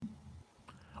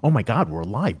Oh my God, we're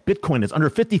live. Bitcoin is under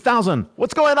 50,000.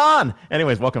 What's going on?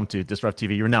 Anyways, welcome to Disrupt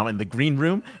TV. You're now in the green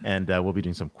room, and we'll be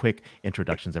doing some quick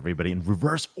introductions, everybody, in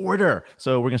reverse order.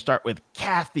 So we're going to start with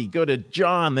Kathy, go to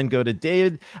John, then go to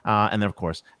David, and then, of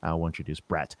course, we'll introduce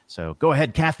Brett. So go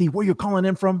ahead, Kathy. Where are you calling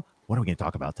in from? What are we going to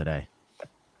talk about today?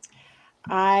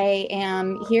 I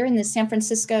am here in the San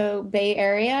Francisco Bay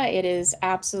Area. It is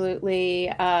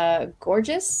absolutely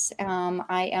gorgeous.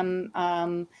 I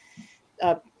am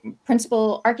a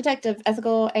principal architect of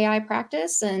ethical AI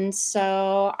practice. And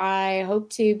so I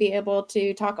hope to be able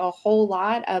to talk a whole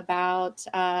lot about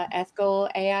ethical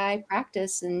AI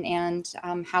practice and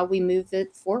how we move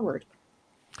it forward.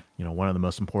 You know, one of the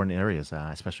most important areas,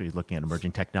 especially looking at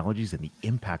emerging technologies and the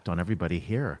impact on everybody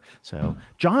here. So,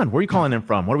 John, where are you calling in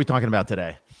from? What are we talking about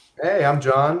today? Hey, I'm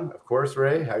John. Of course,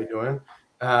 Ray. How you doing?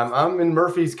 I'm in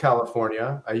Murphy's,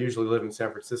 California. I usually live in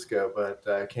San Francisco, but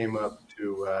I came up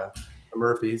to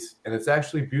Murphy's, and it's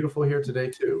actually beautiful here today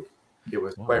too. It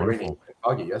was quite rainy and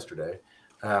foggy yesterday.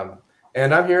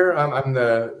 And I'm here. I'm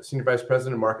the Senior Vice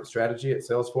President of Market Strategy at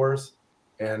Salesforce,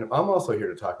 and I'm also here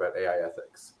to talk about AI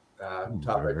ethics.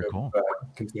 Topic very cool.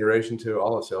 of consideration to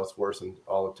all of Salesforce and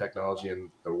all of technology in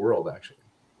the world, actually.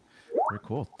 Very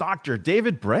cool. Dr.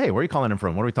 David Bray, where are you calling in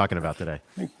from? What are we talking about today?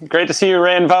 Great to see you,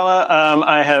 Ray and Vala.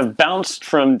 I have bounced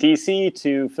from DC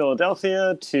to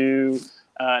Philadelphia to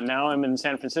now I'm in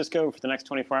San Francisco for the next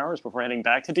 24 hours before heading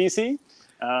back to DC.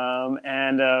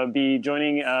 And be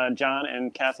joining John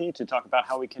and Kathy to talk about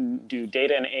how we can do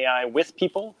data and AI with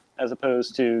people as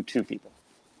opposed to people.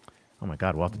 Oh my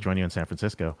God, we'll have to join you in San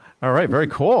Francisco. All right, very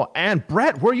cool. And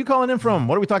Brett, where are you calling in from?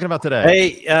 What are we talking about today?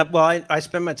 Hey, well, I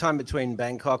spend my time between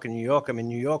Bangkok and New York. I'm in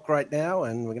New York right now,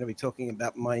 and we're going to be talking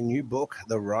about my new book,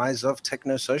 The Rise of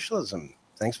Techno-Socialism.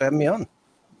 Thanks for having me on.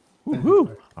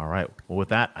 Woo-hoo. All right, well, with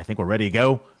that, I think we're ready to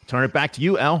go. Turn it back to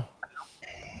you, Elle.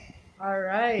 All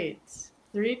right,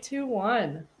 3, 2,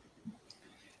 1.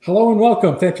 Hello and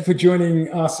welcome. Thank you for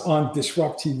joining us on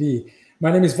Disrupt TV.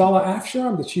 My name is Vala Afshar.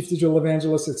 I'm the Chief Digital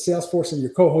Evangelist at Salesforce and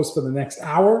your co-host for the next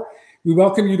hour. We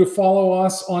welcome you to follow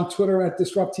us on Twitter at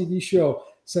Disrupt TV Show.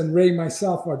 Send Ray,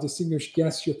 myself, our distinguished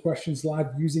guests, your questions live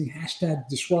using hashtag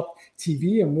Disrupt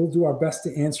TV, and we'll do our best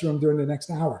to answer them during the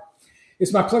next hour.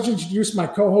 It's my pleasure to introduce my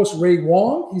co-host, Ray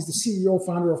Wang. He's the CEO,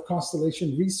 founder of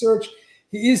Constellation Research.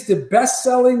 He is the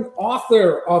best-selling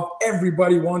author of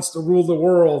Everybody Wants to Rule the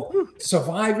World,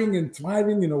 Surviving and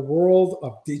Thriving in a World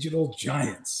of Digital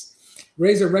Giants.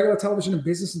 Ray's a regular television and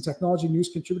business and technology news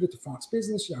contributor to Fox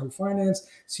Business, Yahoo Finance,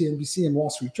 CNBC, and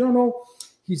Wall Street Journal.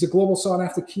 He's a global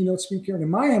sought-after keynote speaker, and in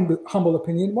my humble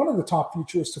opinion, one of the top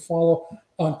futurists to follow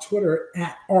on Twitter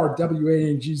at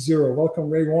RWANG0. Welcome,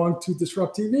 Ray Wang, to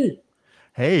Disrupt TV.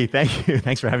 Hey, thank you.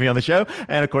 Thanks for having me on the show.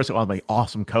 And of course, all my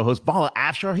awesome co-host, Vala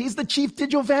Afshar. He's the Chief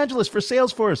Digital Evangelist for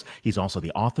Salesforce. He's also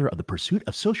the author of The Pursuit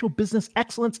of Social Business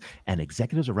Excellence, and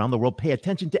executives around the world pay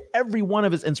attention to every one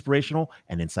of his inspirational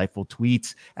and insightful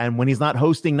tweets. And when he's not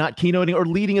hosting, not keynoting, or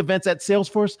leading events at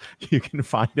Salesforce, you can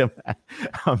find him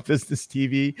on business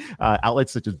TV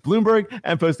outlets such as Bloomberg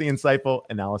and posting insightful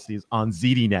analyses on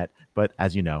ZDNet. But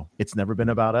as you know, it's never been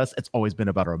about us. It's always been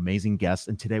about our amazing guests.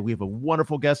 And today we have a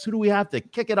wonderful guest. Who do we have to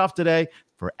kick it off today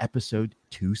for episode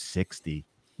 260?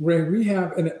 Ray, we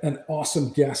have an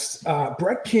awesome guest.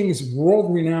 Brett King is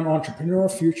world-renowned entrepreneur,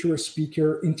 futurist,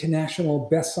 speaker, international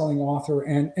best-selling author,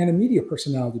 and a media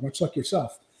personality, much like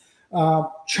yourself.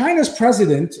 China's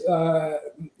president, Xi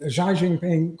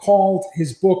Jinping, called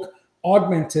his book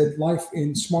Augmented Life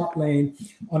in Smart Lane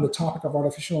on the topic of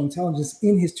artificial intelligence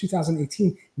in his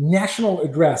 2018 national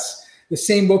address, the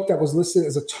same book that was listed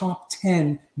as a top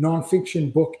 10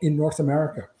 nonfiction book in North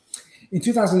America. In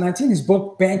 2019, his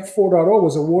book Bank 4.0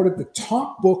 was awarded the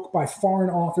top book by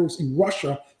foreign authors in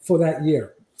Russia for that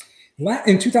year.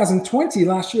 In 2020,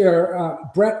 last year,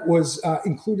 Brett was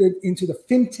included into the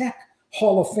FinTech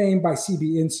Hall of Fame by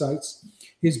CB Insights.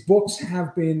 His books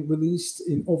have been released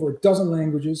in over a dozen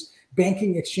languages.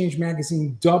 Banking Exchange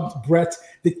magazine dubbed Brett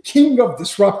the king of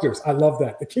disruptors. I love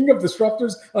that. The king of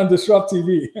disruptors on Disrupt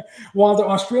TV. While the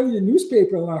Australian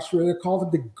newspaper in Australia called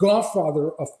him the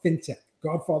godfather of fintech.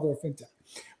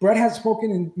 Brett has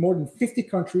spoken in more than 50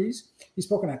 countries. He's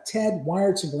spoken at TED,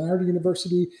 Wired, Singularity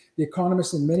University, The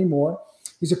Economist, and many more.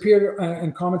 He's appeared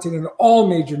and commented in all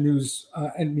major news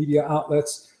and media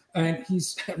outlets. And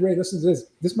he's, Ray, listen to this.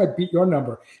 This might beat your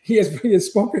number. He has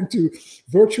spoken to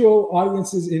virtual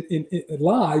audiences in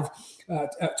live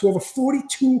to over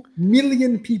 42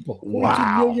 million people.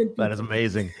 42 million people. That is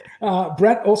amazing.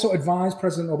 Brett also advised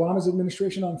President Obama's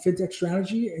administration on fintech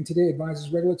strategy, and today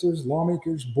advises regulators,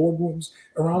 lawmakers, boardrooms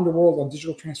around the world on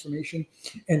digital transformation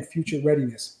and future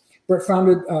readiness. Brett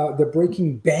founded the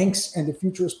Breaking Banks and the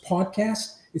Futures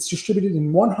podcast. It's distributed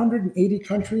in 180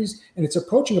 countries, and it's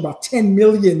approaching about 10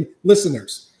 million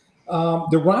listeners.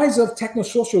 The rise of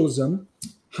technosocialism,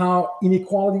 how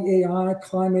inequality, AI,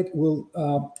 climate will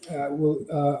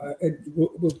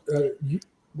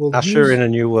usher in a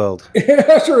new world.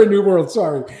 Usher in a new world.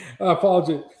 Sorry,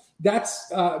 apology. That's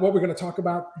what we're going to talk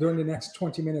about during the next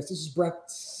 20 minutes. This is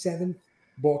Brett's 7th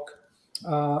book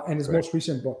and his most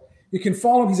recent book. You can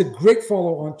follow him. He's a great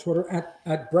follow on Twitter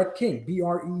at Brett King,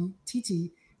 BRETTKING.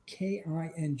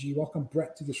 Welcome,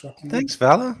 Brett, to Disrupt TV. Thanks,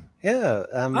 Vala. Yeah.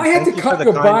 I had to cut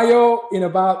your bio in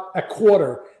about a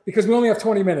quarter because we only have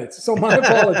 20 minutes. So my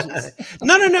apologies.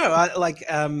 No.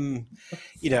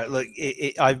 Look,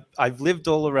 I've lived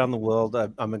all around the world.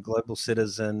 I'm a global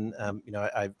citizen.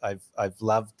 I've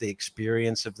loved the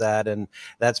experience of that, and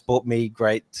that's brought me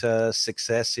great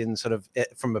success in sort of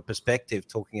from a perspective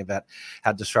talking about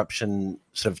how disruption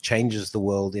sort of changes the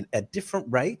world at different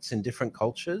rates in different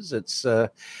cultures. It's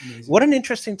what an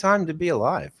interesting time to be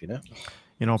alive,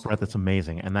 You know, Brett, that's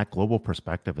amazing. And that global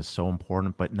perspective is so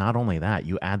important. But not only that,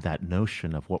 you add that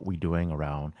notion of what we're doing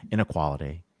around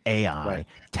inequality, AI,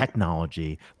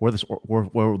 technology, where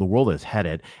the world is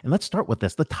headed. And let's start with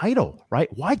this, the title, right?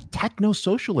 Why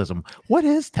technosocialism? What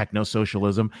is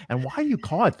technosocialism? And why do you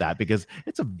call it that? Because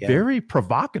it's a very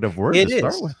provocative word to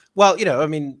start with. Well,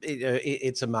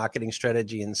 it's a marketing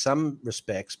strategy in some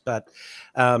respects. But,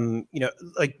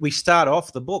 like we start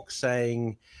off the book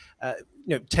saying,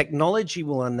 technology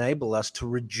will enable us to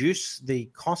reduce the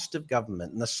cost of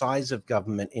government and the size of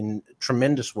government in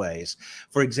tremendous ways.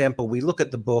 For example, we look at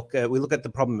the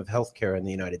problem of healthcare in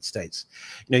the United States.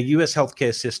 U.S.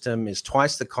 healthcare system is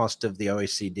twice the cost of the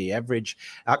OECD average.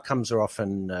 Outcomes are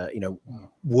often,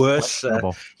 worse.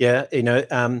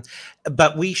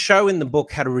 But we show in the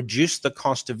book how to reduce the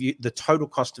total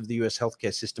cost of the U.S.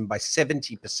 healthcare system by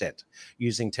 70%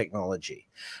 using technology.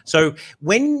 So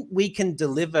when we can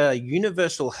deliver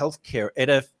universal healthcare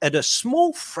at a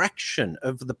small fraction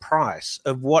of the price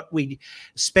of what we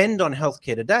spend on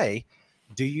healthcare today,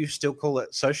 do you still call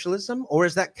it socialism, or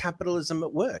is that capitalism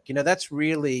at work? That's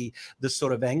really the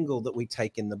sort of angle that we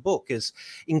take in the book. Is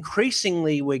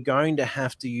increasingly we're going to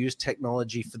have to use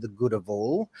technology for the good of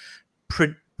all,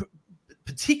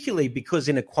 particularly because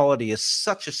inequality is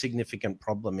such a significant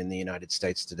problem in the United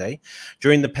States today.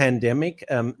 During the pandemic,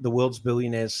 the world's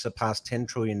billionaires surpassed $10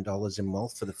 trillion in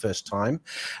wealth for the first time.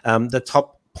 The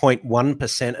top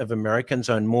 0.1% of Americans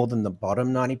own more than the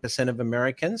bottom 90% of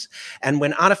Americans. And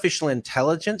when artificial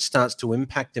intelligence starts to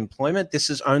impact employment, this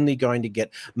is only going to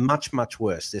get much, much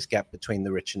worse, this gap between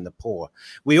the rich and the poor.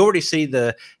 We already see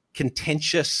the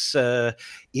contentious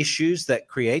issues that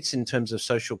creates in terms of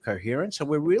social coherence. So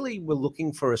we're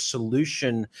looking for a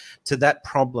solution to that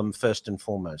problem first and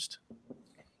foremost.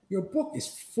 Your book is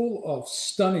full of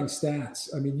stunning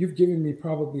stats. I mean, you've given me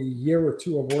probably a year or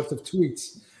two worth of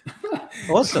tweets.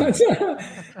 Awesome.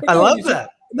 I love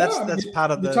that. That's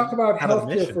part of the. You talk about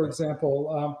healthcare, for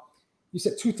example. You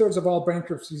said 2/3 of all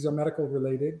bankruptcies are medical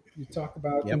related. You talk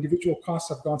about individual costs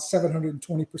have gone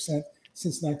 720%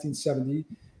 since 1970.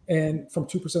 And from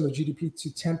 2% of GDP to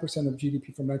 10% of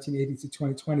GDP from 1980 to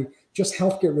 2020, just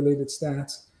healthcare related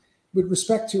stats. With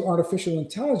respect to artificial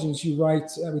intelligence, you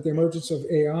write, with the emergence of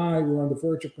AI, we're on the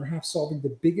verge of perhaps solving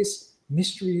the biggest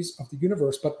mysteries of the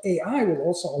universe. But AI will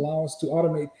also allow us to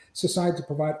automate society to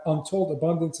provide untold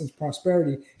abundance and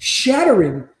prosperity,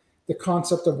 shattering the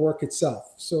concept of work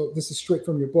itself. So this is straight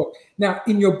from your book. Now,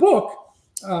 in your book,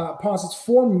 posits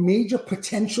 4 major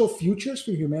potential futures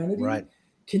for humanity. Right.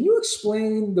 Can you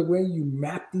explain the way you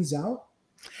map these out?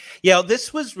 Yeah,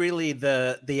 this was really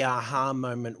the aha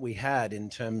moment we had in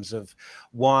terms of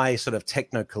why sort of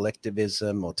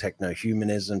techno-collectivism or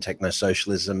techno-humanism,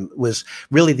 techno-socialism was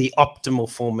really the optimal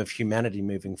form of humanity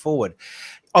moving forward.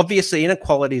 Obviously,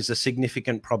 inequality is a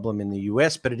significant problem in the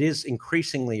US, but it is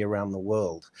increasingly around the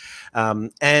world.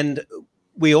 And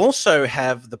we also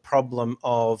have the problem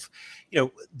of,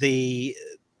 the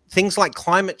things like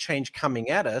climate change coming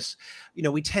at us.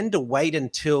 We tend to wait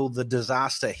until the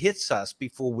disaster hits us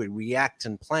before we react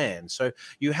and plan. So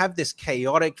you have this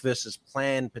chaotic versus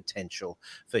planned potential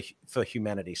for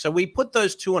humanity. So we put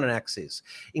those two on an axis: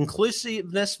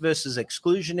 inclusiveness versus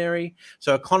exclusionary.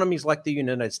 So economies like the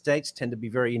United States tend to be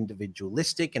very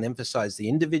individualistic and emphasize the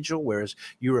individual, whereas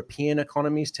European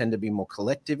economies tend to be more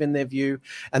collective in their view.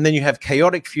 And then you have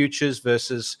chaotic futures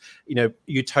versus,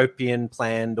 utopian,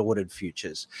 planned, ordered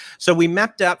futures. So we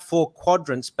mapped out 4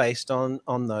 quadrants based on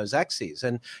on those axes.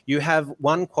 And you have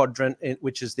one quadrant,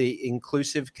 which is the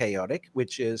inclusive chaotic,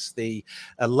 which is the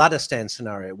Luddistan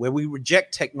scenario, where we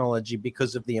reject technology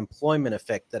because of the employment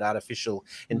effect that artificial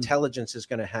intelligence is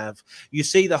going to have. You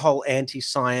see the whole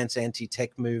anti-science,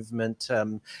 anti-tech movement,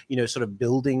 sort of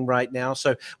building right now.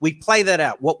 So we play that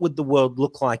out. What would the world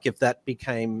look like if that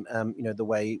became, the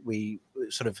way we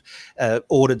sort of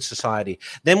ordered society?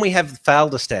 Then we have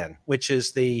Faldistan, which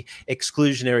is the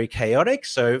exclusionary chaotic.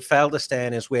 So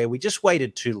Faldistan is where we just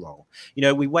waited too long.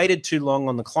 We waited too long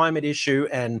on the climate issue,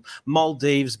 and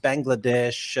Maldives,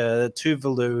 Bangladesh,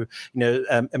 Tuvalu,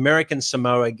 American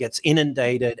Samoa gets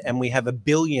inundated, and we have 1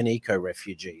 billion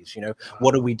eco-refugees.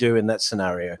 What do we do in that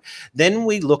scenario? Then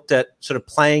we looked at sort of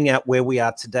playing out where we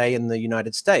are today in the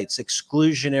United States,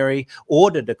 exclusionary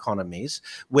ordered economies,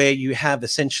 where you have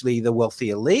essentially the wealthy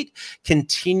elite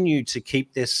continue to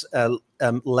keep this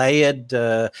layered,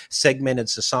 segmented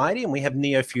society, and we have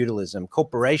neo-feudalism.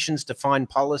 Corporations define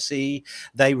policy;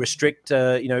 they restrict,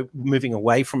 moving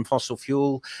away from fossil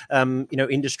fuel,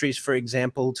 industries, for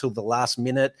example, till the last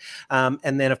minute.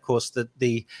 And then, of course,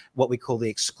 the what we call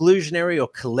the exclusionary or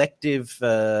collective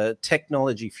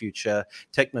technology future,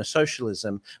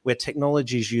 techno-socialism, where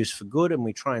technology is used for good, and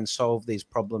we try and solve these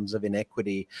problems of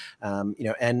inequity,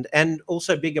 and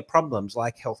also bigger problems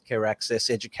like healthcare access,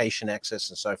 education access,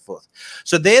 and so forth.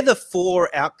 So they're the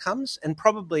 4 outcomes, and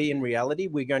probably in reality,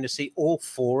 we're going to see all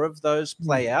 4 of those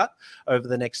play out over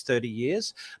the next 30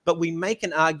 years. But we make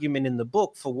an argument in the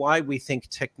book for why we think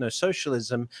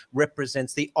techno-socialism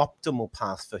represents the optimal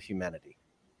path for humanity.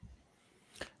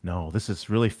 No, this is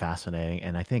really fascinating.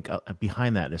 And I think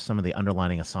behind that is some of the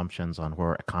underlying assumptions on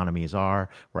where economies are,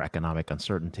 where economic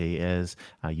uncertainty is.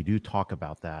 You do talk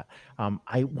about that.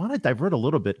 I want to divert a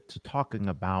little bit to talking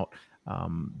about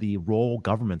the role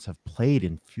governments have played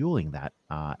in fueling that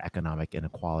economic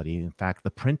inequality. In fact,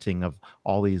 the printing of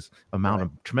all these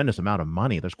tremendous amount of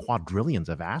money, there's quadrillions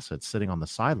of assets sitting on the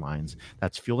sidelines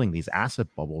that's fueling these asset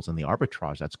bubbles and the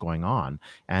arbitrage that's going on.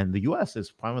 And the U.S.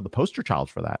 is probably the poster child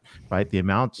for that, right? The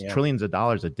amounts, trillions of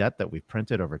dollars of debt that we've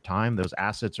printed over time, those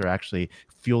assets are actually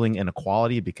fueling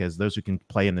inequality because those who can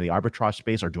play in the arbitrage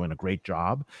space are doing a great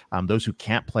job. Those who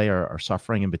can't play are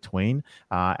suffering in between.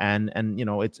 And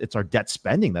it's our debt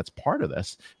spending that's part of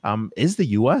this. Is the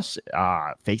U.S.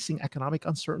 Facing economic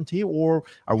uncertainty, or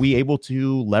are we able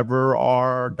to lever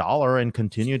our dollar and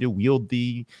continue to wield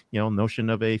the notion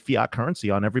of a fiat currency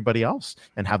on everybody else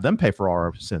and have them pay for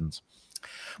our sins?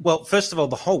 Well, first of all,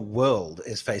 the whole world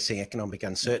is facing economic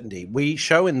uncertainty. We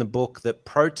show in the book that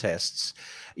protests,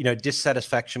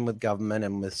 dissatisfaction with government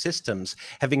and with systems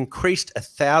have increased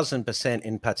 1,000%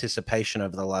 in participation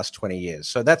over the last 20 years.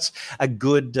 So that's a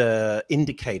good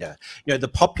indicator. The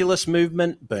populist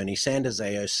movement, Bernie Sanders,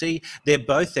 AOC, they're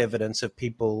both evidence of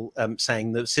people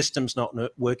saying the system's not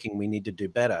working, we need to do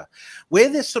better. Where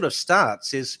this sort of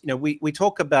starts is, we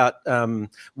talk about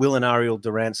Will and Ariel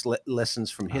Durant's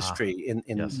lessons from history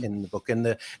in the book, and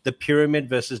the pyramid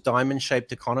versus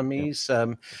diamond-shaped economies.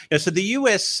 So the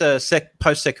U.S.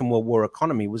 post-Second World War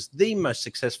economy was the most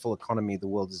successful economy the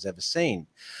world has ever seen.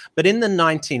 But in the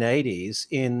 1980s,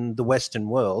 in the Western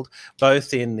world,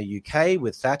 both in the UK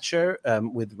with Thatcher,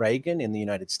 with Reagan in the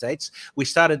United States, we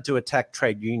started to attack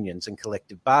trade unions and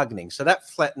collective bargaining. So that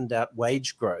flattened out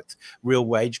wage growth, real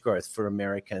wage growth for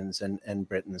Americans and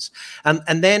Britons.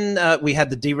 And then we had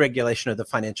the deregulation of the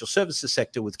financial services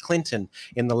sector with Clinton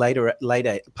in the later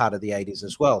part of the 80s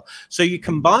as well. So you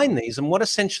combine these, and what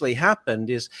essentially happened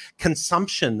is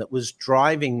consumption that was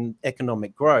driving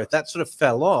economic growth, that sort of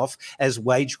fell off as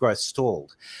wage growth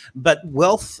stalled. But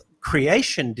wealth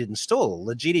creation didn't stall.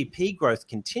 The GDP growth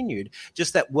continued,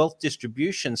 just that wealth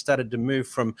distribution started to move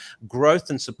from growth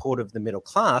and support of the middle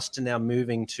class to now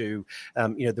moving to,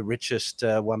 the richest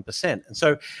 1%. And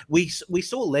so we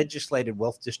saw legislated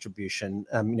wealth distribution,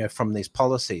 from these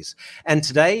policies. And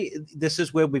today, this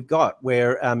is where we've got,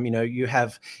 where, you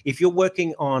have, if you're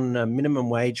working on a minimum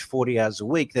wage 40 hours a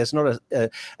week, there's not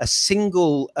a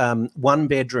single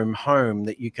one-bedroom home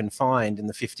that you can find in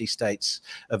the 50 states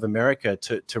of America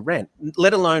to rent,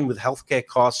 let alone with healthcare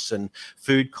costs and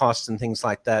food costs and things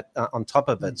like that on top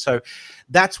of it. So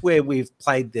that's where we've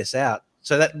played this out.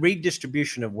 So that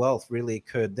redistribution of wealth really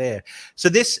occurred there. So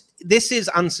this is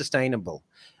unsustainable.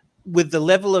 With the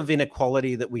level of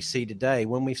inequality that we see today,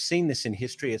 when we've seen this in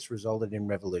history, it's resulted in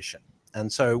revolution. And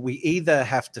so we either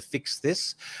have to fix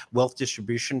this wealth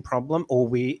distribution problem, or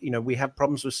we have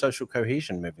problems with social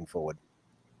cohesion moving forward.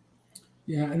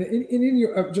 Yeah, and in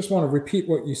your, I just want to repeat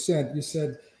what you said. You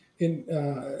said in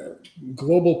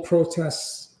global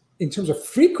protests, in terms of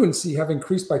frequency, have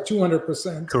increased by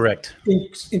 200%. Correct.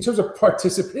 In terms of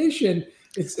participation,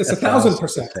 It's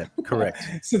 1,000%. Correct.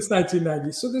 Since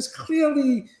 1990. So there's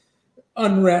clearly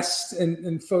unrest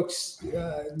and folks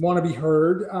want to be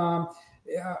heard.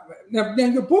 Now,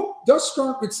 your book does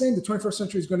start with saying the 21st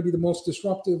century is going to be the most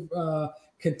disruptive,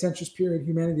 contentious period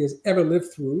humanity has ever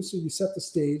lived through. So you set the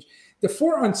stage. The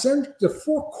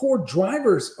four core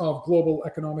drivers of global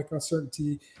economic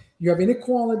uncertainty, you have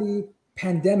inequality,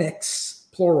 pandemics,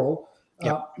 plural,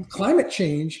 climate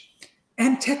change,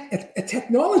 and a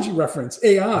technology reference,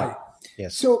 AI.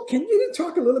 Yes. So can you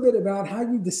talk a little bit about how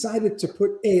you decided to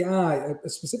put AI, a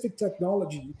specific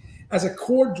technology, as a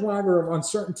core driver of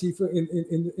uncertainty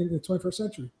in the 21st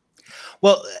century?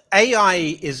 Well,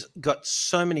 AI is got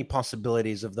so many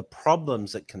possibilities of the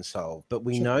problems it can solve, but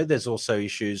we know there's also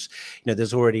issues,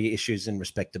 there's already issues in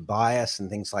respect to bias and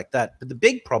things like that. But the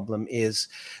big problem is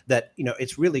that,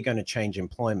 it's really going to change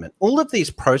employment. All of these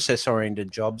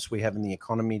process-oriented jobs we have in the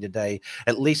economy today,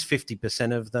 at least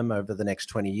 50% of them over the next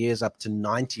 20 years, up to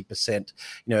 90%,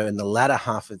 in the latter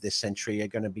half of this century are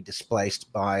going to be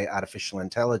displaced by artificial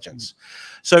intelligence.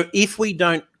 So if we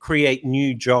don't create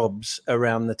new jobs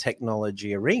around the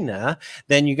technology arena,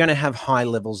 then you're going to have high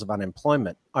levels of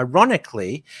unemployment.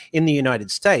 Ironically, in the United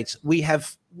States, we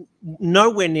have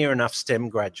nowhere near enough STEM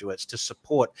graduates to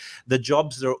support the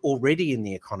jobs that are already in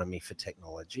the economy for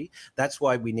technology. That's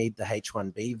why we need the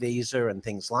H-1B visa and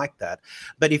things like that.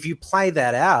 But if you play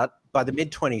that out, by the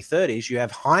mid-2030s, you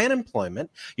have high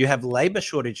unemployment, you have labor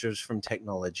shortages from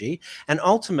technology, and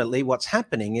ultimately what's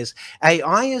happening is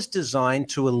AI is designed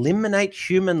to eliminate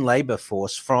human labor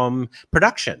force from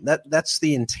production. That's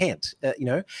the intent,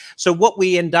 So what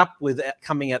we end up with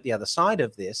coming out the other side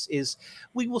of this is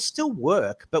we will still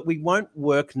work, but we won't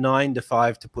work 9 to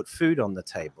 5 to put food on the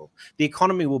table. The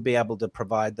economy will be able to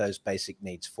provide those basic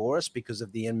needs for us because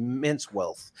of the immense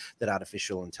wealth that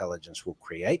artificial intelligence will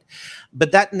create.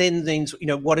 But that then means,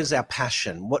 what is our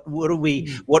passion? What do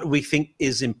we think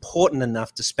is important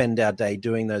enough to spend our day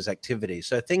doing those activities?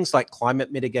 So things like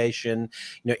climate mitigation,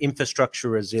 infrastructure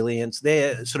resilience,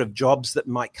 they're sort of jobs that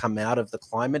might come out of the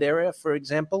climate area, for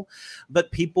example,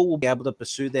 but people will be able to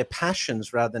pursue their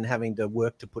passions rather than having to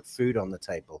work to put food on the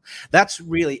table. That's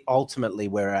really ultimately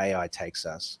where AI takes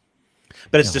us.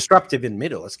 But it's disruptive in the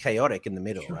middle. It's chaotic in the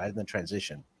middle, right? In the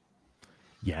transition.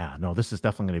 Yeah, no, this is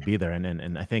definitely going to be there.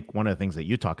 And I think one of the things that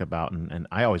you talk about, and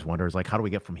I always wonder, is like, how do we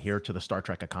get from here to the Star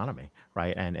Trek economy,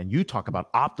 right? And you talk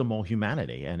about optimal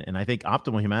humanity. And I think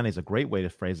optimal humanity is a great way to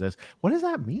phrase this. What does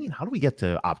that mean? How do we get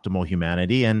to optimal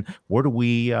humanity? And where do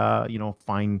we,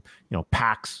 find,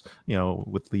 packs,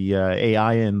 with the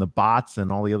AI and the bots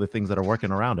and all the other things that are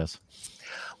working around us?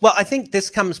 Well, I think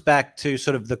this comes back to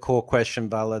sort of the core question,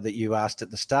 Bala, that you asked at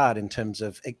the start in terms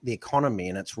of the economy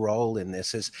and its role in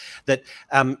this, is that,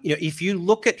 if you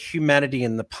look at humanity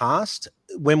in the past,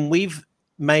 when we've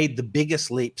made the biggest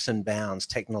leaps and bounds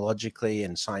technologically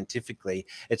and scientifically,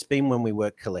 it's been when we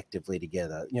work collectively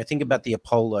together. Think about the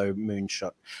Apollo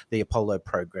moonshot, the Apollo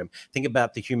program. Think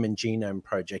about the Human Genome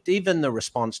Project, even the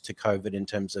response to COVID in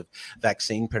terms of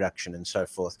vaccine production and so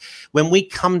forth. When we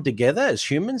come together as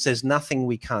humans, there's nothing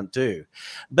we can't do.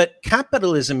 But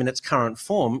capitalism in its current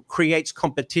form creates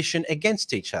competition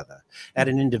against each other at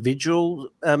an individual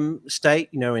state,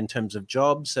 in terms of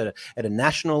jobs, at a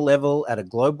national level, at a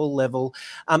global level.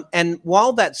 And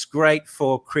while that's great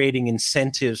for creating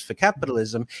incentives for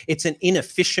capitalism, it's an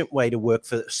inefficient way to work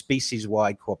for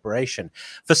species-wide cooperation.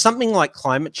 For something like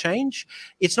climate change,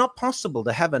 it's not possible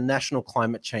to have a national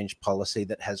climate change policy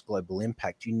that has global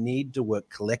impact. You need to work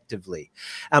collectively.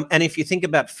 And if you think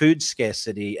about food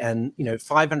scarcity and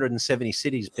 570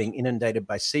 cities being inundated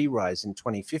by sea rise in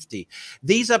 2050,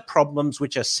 these are problems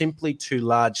which are simply too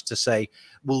large to say,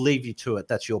 we'll leave you to it.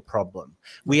 That's your problem.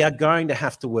 We are going to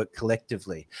have to work collectively.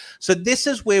 So this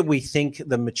is where we think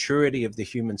the maturity of the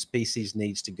human species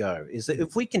needs to go, is that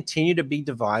if we continue to be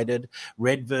divided,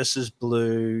 red versus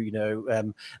blue,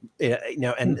 and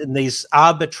these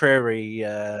arbitrary,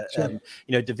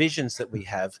 divisions that we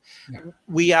have,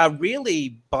 we are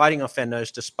really biting off our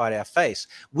nose to spite our face.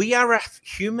 We are a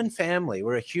human family.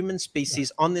 We're a human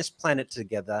species on this planet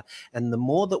together. And the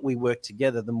more that we work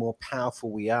together, the more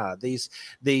powerful we are. These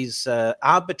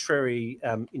arbitrary,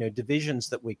 divisions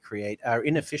that we create are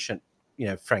inefficient,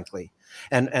 frankly,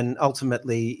 and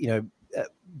ultimately,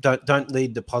 don't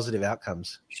lead to positive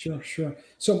outcomes. Sure.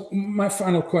 So my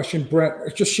final question,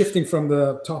 Brett, just shifting from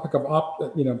the topic of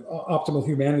optimal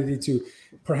humanity to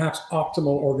perhaps optimal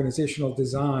organizational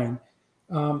design.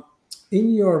 In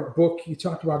your book, you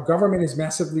talked about government is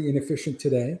massively inefficient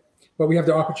today, but we have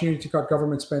the opportunity to cut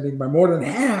government spending by more than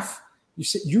half.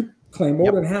 You claim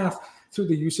more than half through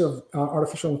the use of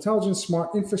artificial intelligence,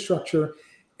 smart infrastructure,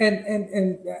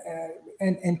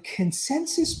 and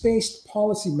consensus-based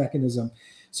policy mechanism.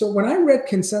 So when I read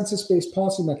consensus-based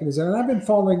policy mechanism, and I've been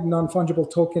following non-fungible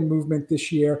token movement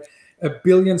this year, 1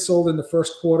 billion sold in the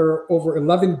first quarter, over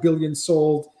 11 billion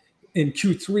sold in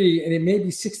Q3, and it may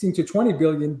be 16 to 20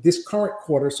 billion this current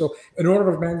quarter. So an order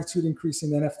of magnitude increase in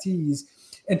NFTs,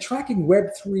 and tracking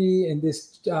Web3 and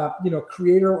this,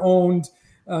 creator-owned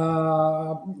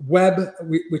web,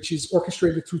 which is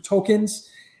orchestrated through tokens.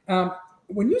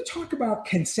 When you talk about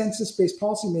consensus-based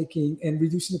policymaking and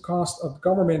reducing the cost of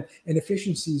government and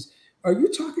efficiencies, are you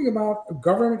talking about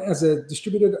government as a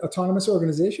distributed autonomous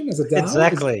organization, as a DAO?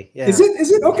 Exactly. Is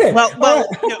it? Okay. Well,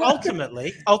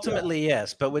 Right. ultimately,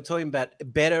 yes. But we're talking about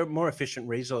better, more efficient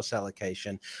resource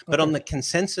allocation. But on the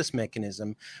consensus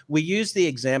mechanism, we use the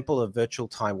example of virtual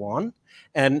Taiwan.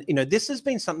 And, this has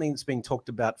been something that's been talked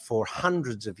about for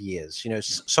hundreds of years.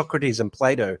 Socrates and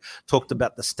Plato talked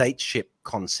about the stateship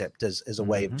concept as a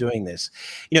way of doing this.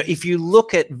 If you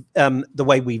look at the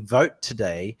way we vote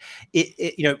today,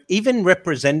 even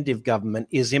representative government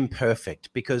is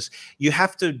imperfect, because you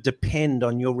have to depend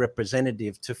on your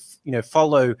representative to,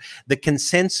 follow the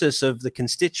consensus of the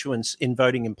constituents in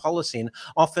voting in policy. And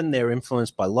often they're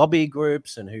influenced by lobby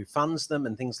groups and who funds them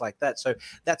and things like that. So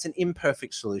that's an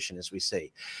imperfect solution, as we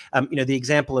see. The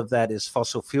example of that is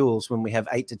fossil fuels, when we have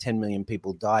 8 to 10 million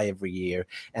people die every year,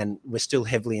 and we're still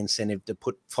heavily incentivized to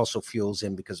put fossil fuels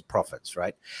in because of profits,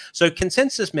 right? So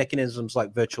consensus mechanisms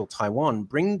like virtual Taiwan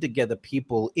bring together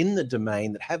people in the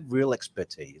domain that have real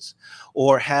expertise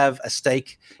or have a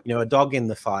stake, a dog in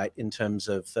the fight in terms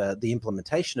of the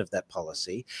implementation of that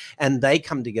policy, and they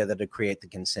come together to create the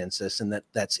consensus, and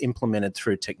that's implemented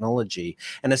through technology.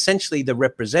 And essentially the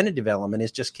representative element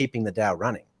is just keeping the DAO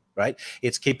running. Right?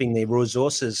 It's keeping the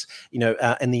resources,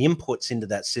 and the inputs into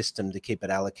that system to keep it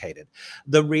allocated.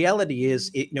 The reality is,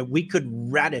 we could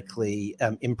radically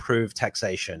improve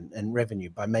taxation and revenue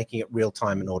by making it real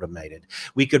time and automated.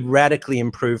 We could radically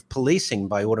improve policing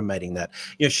by automating that.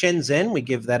 Shenzhen, we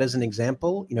give that as an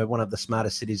example, one of the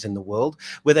smartest cities in the world,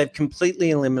 where they've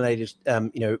completely eliminated,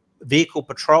 vehicle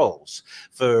patrols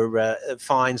for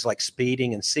fines like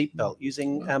speeding and seatbelt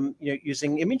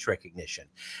using image recognition,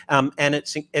 and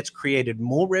it's created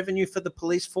more revenue for the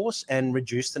police force and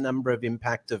reduced the number of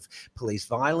impact of police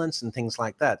violence and things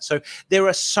like that. So there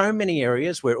are so many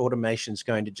areas where automation is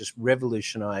going to just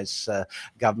revolutionize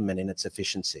government in its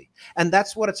efficiency, and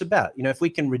that's what it's about. If we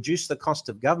can reduce the cost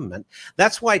of government,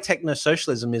 that's why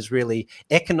techno-socialism is really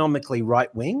economically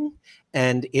right wing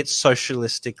and it's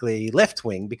socialistically left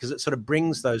wing, because it sort of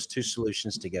brings those two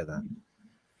solutions together.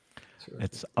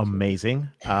 It's amazing.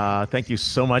 Thank you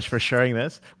so much for sharing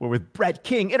this. We're with Brett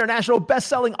King, international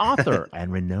best-selling author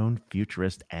and renowned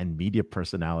futurist and media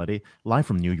personality, live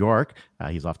from New York.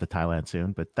 He's off to Thailand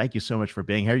soon, but thank you so much for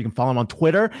being here. You can follow him on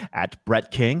Twitter at Brett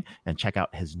King and check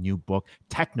out his new book,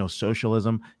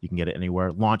 Techno-Socialism. You can get it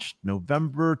anywhere. Launched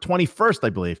November 21st, I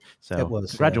believe. So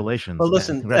congratulations. Well,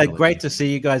 listen, great to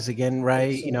see you guys again,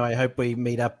 Ray. I hope we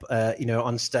meet up,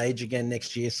 on stage again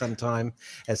next year sometime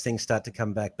as things start to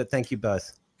come back. But thank you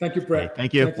both. Thank you, Brett. Hey,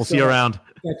 thank you. We'll see you around.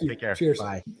 Thank you. Take care. Cheers.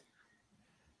 Bye.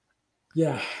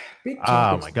 Yeah. Big Oh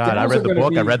topics. my God. DAOs I read the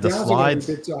book. I read the DAOs are gonna slides.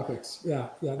 be big topics. Yeah.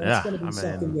 That's going to be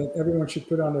something that everyone should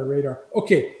put on their radar.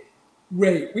 Okay.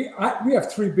 Ray, we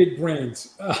have three big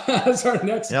brains as our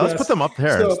next guest. Let's put them up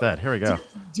here instead. Here we go.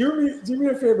 Do me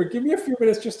a favor. Give me a few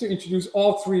minutes just to introduce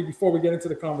all three before we get into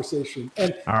the conversation.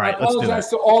 And all right, I apologize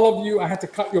to all of you. I had to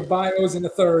cut your bios in the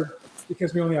third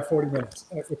because we only have 40 minutes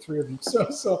with three of you.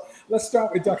 So let's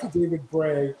start with Dr. David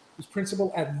Bray, who's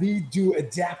principal at Lead, Do,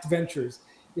 Adapt Ventures.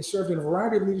 He served in a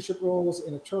variety of leadership roles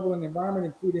in a turbulent environment,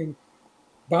 including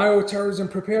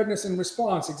Bioterrorism Preparedness and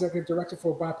Response, Executive Director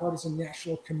for Bipartisan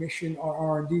National Commission on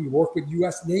R&D, worked with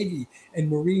U.S. Navy and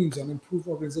Marines on improved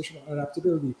organizational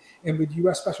adaptability, and with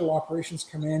U.S. Special Operations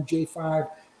Command J5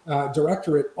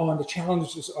 Directorate on the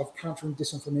challenges of countering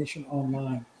disinformation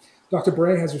online. Dr.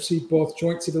 Bray has received both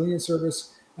Joint Civilian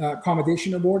Service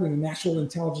Commendation Award and the National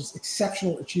Intelligence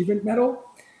Exceptional Achievement Medal.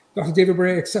 Dr. David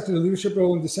Bray accepted a leadership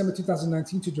role in December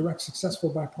 2019 to direct successful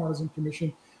bipartisan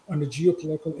commission on the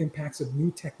geopolitical impacts of new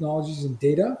technologies and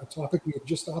data, a topic we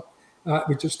just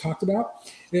talked about.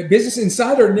 Business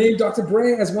Insider named Dr.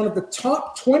 Bray as one of the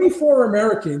top 24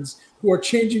 Americans who are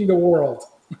changing the world.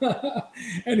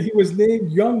 And he was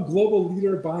named Young Global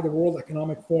Leader by the World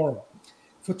Economic Forum.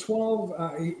 For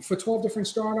 12 different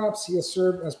startups, he has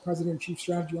served as President, Chief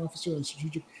Strategy Officer, and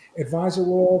Strategic Advisor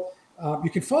role. You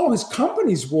can follow his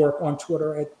company's work on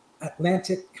Twitter at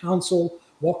Atlantic Council.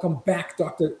 Welcome back,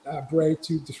 Dr. Bray,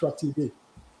 to Disrupt TV.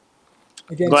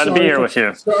 Again, Glad to be here with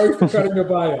you. Sorry for cutting your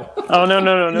bio. Oh, no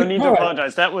need to All right.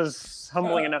 apologize. That was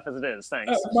humbling enough as it is.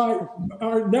 Thanks.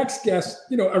 Our next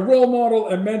guest, a role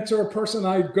model, a mentor, a person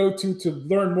I go to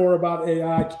learn more about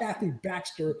AI, Kathy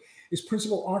Baxter, is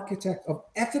principal architect of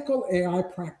ethical AI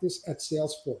practice at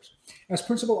Salesforce. As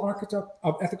principal architect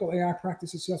of ethical AI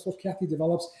practice at Salesforce, Kathy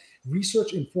develops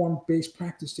research-informed based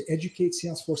practice to educate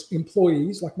Salesforce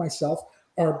employees like myself,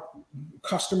 our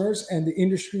customers, and the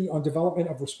industry on development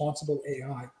of responsible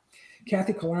AI.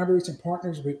 Kathy collaborates and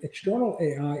partners with external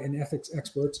AI and ethics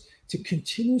experts to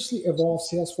continuously evolve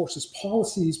Salesforce's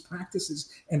policies, practices,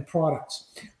 and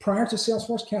products. Prior to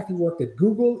Salesforce, Kathy worked at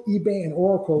Google, eBay, and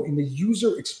Oracle in the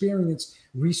user experience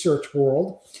research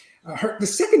world. The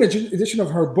second edition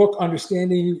of her book,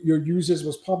 Understanding Your Users,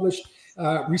 was published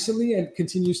recently and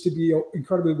continues to be an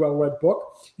incredibly well-read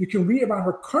book. You can read about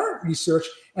her current research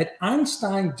at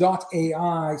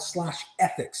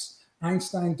einstein.ai/ethics.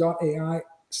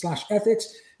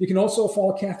 Einstein.ai/ethics. You can also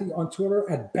follow Kathy on Twitter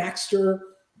at Baxter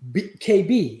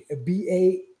KB,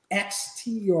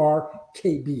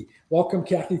 BAXTERKB. Welcome,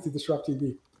 Kathy, to Disrupt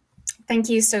TV. Thank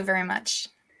you so very much.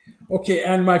 Okay,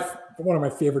 and one of my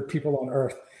favorite people on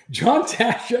earth, John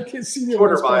Tashuk is senior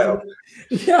Twitter vice president.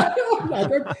 Yeah,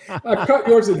 I've cut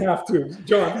yours in half too.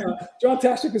 John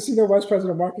Tashuk is senior vice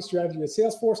president of market strategy at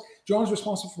Salesforce. John's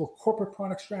responsible for corporate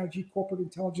product strategy, corporate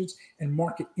intelligence, and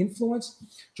market influence.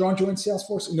 John joined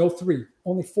Salesforce in 2003,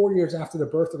 only 4 years after the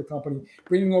birth of the company,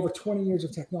 bringing over 20 years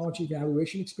of technology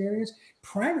evaluation experience.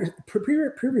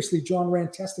 Previously, John ran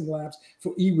testing labs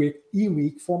for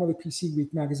eWeek, formerly PC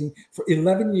Week magazine, for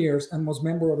 11 years and was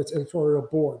member of its editorial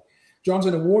board. John's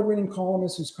an award-winning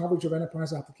columnist whose coverage of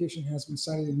enterprise application has been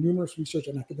cited in numerous research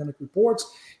and academic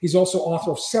reports. He's also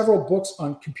author of several books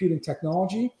on computing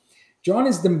technology. John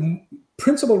is the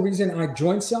principal reason I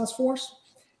joined Salesforce,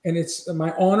 and it's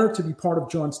my honor to be part of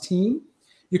John's team.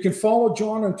 You can follow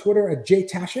John on Twitter at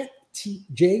jtashuk,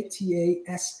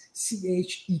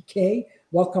 JTASCHEK.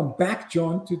 Welcome back,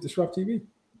 John, to Disrupt TV.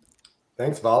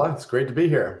 Thanks, Vala. It's great to be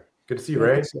here. Good to see you,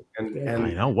 Ray. And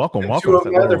I know. Welcome. two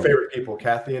of my other favorite people,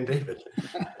 Kathy and David.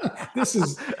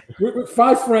 We're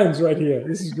 5 friends right here.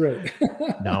 This is great.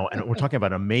 No, and we're talking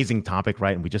about an amazing topic,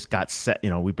 right? And we just got set,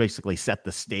 we basically set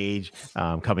the stage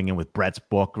coming in with Brett's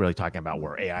book, really talking about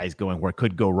where AI is going, where it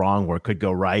could go wrong, where it could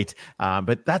go right.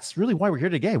 But that's really why we're here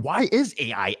today. Why is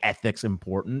AI ethics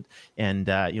important? And,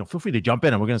 feel free to jump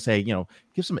in, and we're going to say,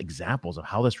 give some examples of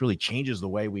how this really changes the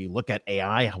way we look at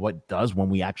AI, what it does when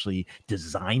we actually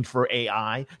design for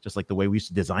AI, just like the way we used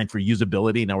to design for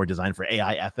usability. Now we're designed for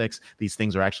AI ethics. These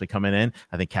things are actually coming in.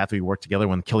 I think Kathy worked together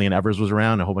when Killian Evers was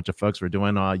around. A whole bunch of folks were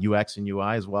doing UX and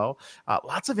UI as well.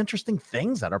 Lots of interesting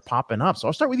things that are popping up. So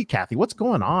I'll start with you, Kathy. What's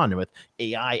going on with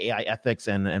AI ethics,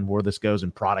 and where this goes in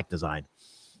product design?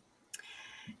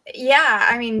 Yeah,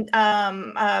 I mean,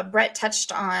 Brett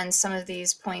touched on some of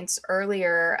these points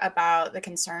earlier about the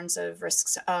concerns of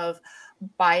risks of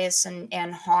bias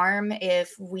and harm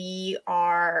if we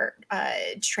are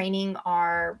training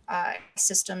our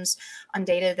systems on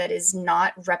data that is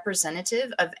not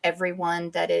representative of everyone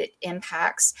that it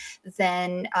impacts.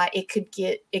 Then it could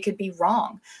be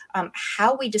wrong.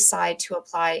 How we decide to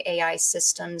apply AI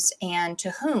systems and to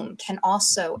whom can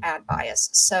also add bias.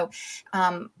 So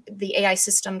the AI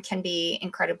system can be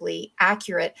incredibly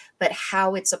accurate, but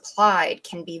how it's applied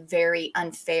can be very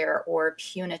unfair or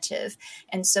punitive.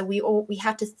 And so we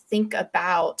have to think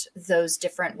about those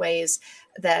different ways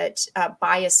that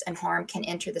bias and harm can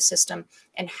enter the system,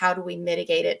 and how do we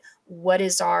mitigate it? What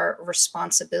is our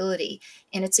responsibility?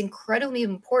 And it's incredibly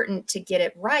important to get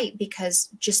it right, because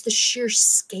just the sheer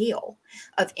scale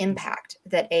of impact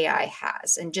that AI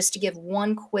has. And just to give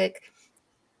one quick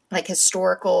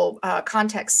historical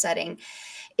context setting,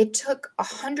 it took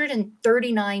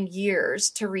 139 years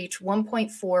to reach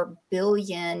 1.4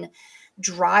 billion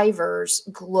drivers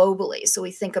globally. So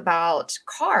we think about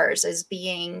cars as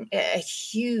being a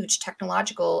huge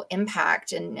technological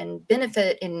impact and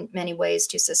benefit in many ways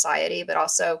to society, but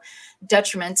also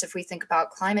detriments if we think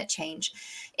about climate change.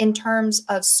 In terms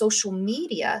of social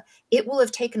media, it will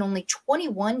have taken only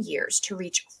 21 years to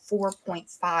reach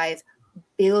 4.5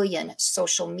 billion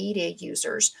social media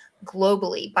users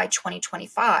globally by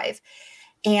 2025.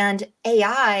 And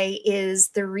AI is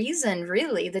the reason,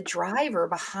 really, the driver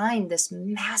behind this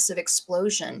massive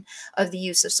explosion of the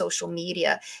use of social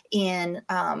media in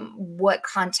what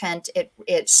content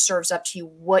it serves up to you,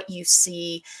 what you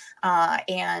see,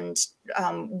 and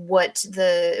what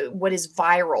is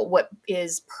viral, what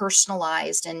is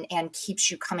personalized, and keeps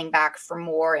you coming back for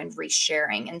more and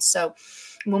resharing. And so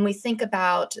when we think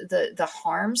about the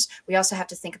harms, we also have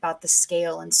to think about the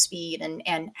scale and speed,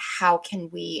 and how can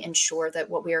we ensure that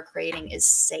what we are creating is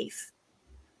safe.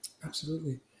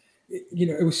 Absolutely.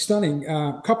 It was stunning.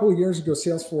 A couple of years ago,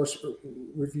 Salesforce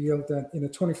revealed that in a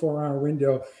 24-hour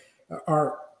window,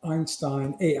 our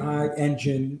Einstein AI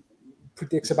engine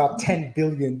predicts about 10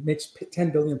 billion, makes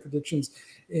 10 billion predictions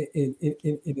in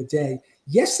a day.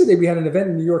 Yesterday, we had an event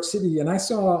in New York City, and I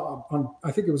saw on,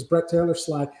 I think it was Brett Taylor's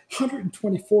slide,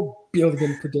 124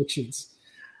 billion predictions,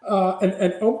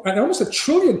 and almost 1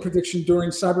 trillion prediction during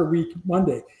Cyber Week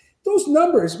Monday. Those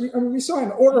numbers, we saw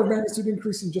an order of magnitude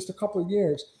increase in just a couple of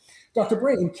years. Dr.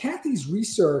 Bray, in Kathy's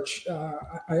research,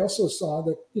 I also saw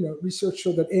that research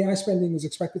showed that AI spending is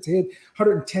expected to hit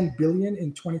 110 billion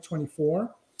in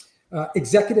 2024.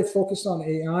 Executive focused on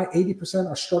AI, 80%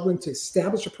 are struggling to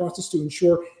establish a process to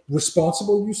ensure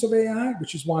responsible use of AI,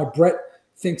 which is why Brett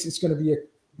thinks it's going to be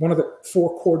one of the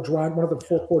four core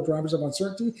drivers of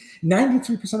uncertainty.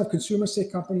 93% of consumers say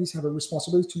companies have a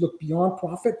responsibility to look beyond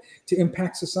profit to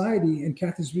impact society. And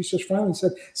Kathy's research finally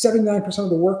said 79% of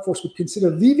the workforce would consider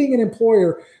leaving an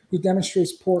employer who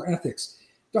demonstrates poor ethics.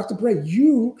 Dr. Bray,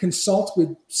 you consult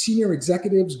with senior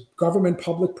executives, government,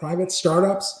 public, private,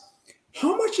 startups.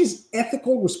 How much is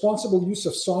ethical, responsible use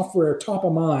of software top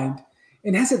of mind?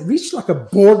 And has it reached like a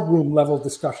boardroom level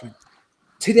discussion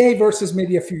today versus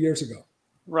maybe a few years ago?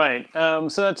 Right. So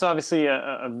that's obviously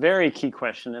a very key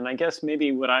question. And I guess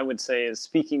maybe what I would say is,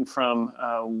 speaking from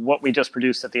what we just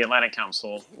produced at the Atlantic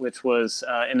Council, which was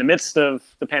in the midst of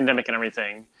the pandemic and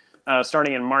everything,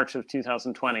 starting in March of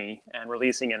 2020 and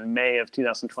releasing in May of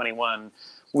 2021,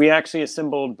 we actually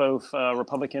assembled both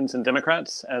Republicans and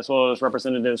Democrats, as well as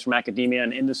representatives from academia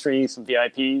and industry, some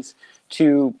VIPs,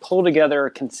 to pull together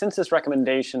consensus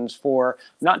recommendations for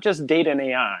not just data and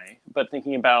AI, but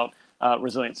thinking about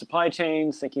resilient supply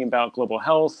chains, thinking about global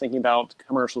health, thinking about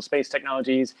commercial space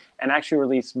technologies, and actually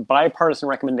release bipartisan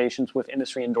recommendations with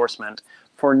industry endorsement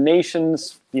for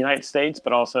nations, the United States,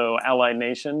 but also allied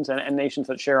nations and nations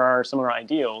that share our similar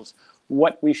ideals,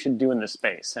 what we should do in this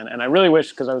space. And I really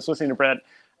wish, because I was listening to Brett,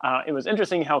 it was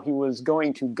interesting how he was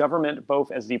going to government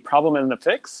both as the problem and the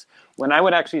fix, when I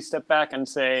would actually step back and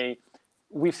say,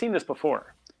 we've seen this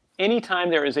before.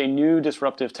 Anytime there is a new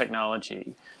disruptive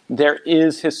technology, there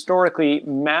is historically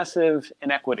massive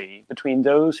inequity between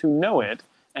those who know it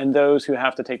and those who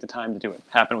have to take the time to do it.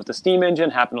 Happened with the steam engine,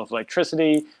 happened with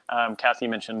electricity. Kathy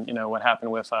mentioned, what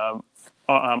happened with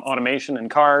automation in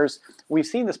cars. We've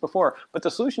seen this before, but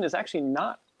the solution is actually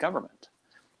not government.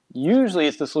 Usually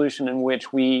it's the solution in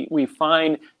which we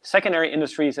find secondary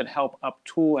industries that help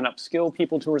uptool and upskill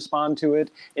people to respond to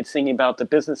it. It's thinking about the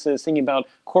businesses, thinking about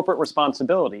corporate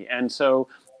responsibility. And so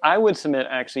I would submit,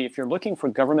 actually, if you're looking for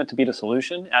government to be the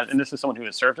solution, and this is someone who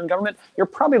has served in government, you're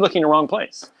probably looking in the wrong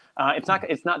place.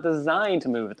 It's not designed to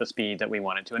move at the speed that we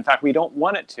want it to. In fact, we don't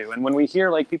want it to. And when we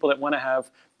hear people that want to have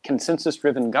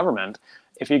consensus-driven government,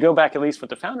 if you go back at least what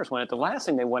the founders wanted, the last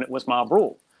thing they wanted was mob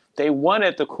rule. They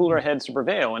wanted the cooler heads to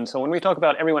prevail. And so when we talk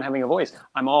about everyone having a voice,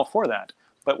 I'm all for that.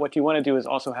 But what you want to do is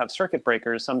also have circuit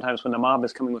breakers. Sometimes when the mob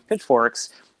is coming with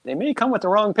pitchforks, they may come with the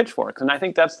wrong pitchforks. And I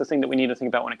think that's the thing that we need to think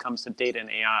about when it comes to data and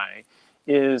AI,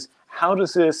 is how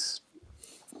does this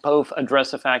both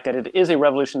address the fact that it is a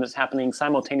revolution that's happening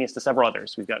simultaneous to several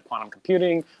others. We've got quantum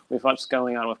computing, we've got what's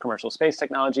going on with commercial space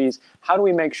technologies. How do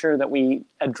we make sure that we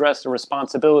address the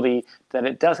responsibility that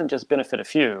it doesn't just benefit a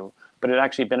few, but it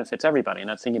actually benefits everybody? And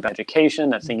that's thinking about education,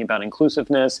 that's thinking about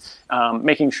inclusiveness,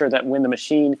 making sure that when the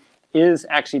machine is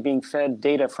actually being fed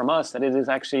data from us, that it is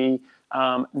actually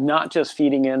not just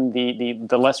feeding in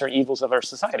the lesser evils of our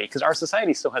society, because our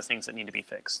society still has things that need to be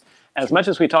fixed. As much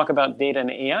as we talk about data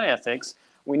and AI ethics,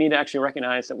 we need to actually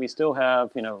recognize that we still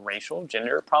have, racial,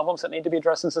 gender problems that need to be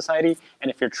addressed in society. And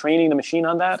if you're training the machine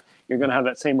on that, you're going to have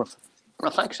that same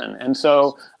reflection. And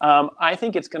so I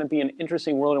think it's going to be an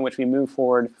interesting world in which we move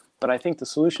forward. But I think the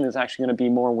solution is actually going to be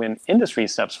more when industry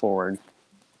steps forward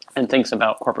and thinks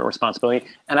about corporate responsibility.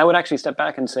 And I would actually step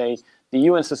back and say the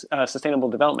UN Sustainable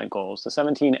Development Goals, the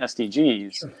 17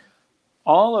 SDGs, sure,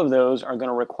 all of those are going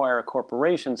to require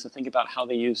corporations to think about how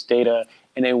they use data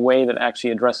in a way that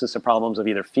actually addresses the problems of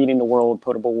either feeding the world,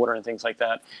 potable water, and things like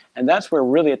that. And that's where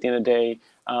really, at the end of the day,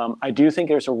 I do think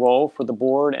there's a role for the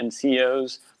board and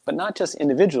CEOs, but not just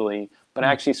individually, but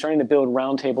actually starting to build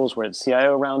roundtables where it's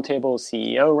CIO roundtables,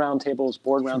 CEO roundtables,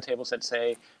 board roundtables that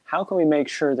say, how can we make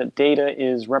sure that data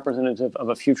is representative of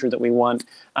a future that we want,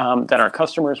 that our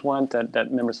customers want,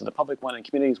 that members of the public want and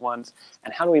communities want,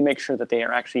 and how do we make sure that they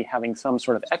are actually having some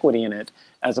sort of equity in it,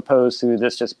 as opposed to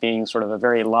this just being sort of a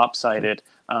very lopsided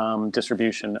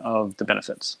distribution of the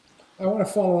benefits? I want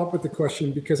to follow up with the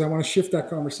question because I want to shift that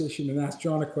conversation and ask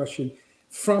John a question.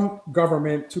 From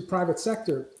government to private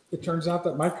sector, it turns out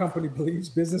that my company believes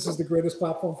business is the greatest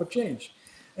platform for change.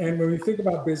 And when we think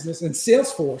about business and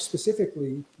Salesforce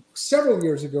specifically, several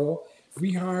years ago,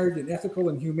 we hired an ethical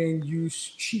and humane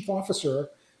use chief officer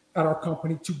at our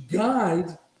company to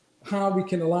guide how we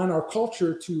can align our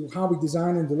culture to how we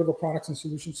design and deliver products and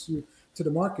solutions to the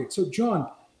market. So, John,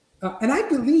 and I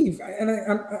believe,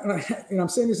 and I'm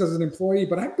saying this as an employee,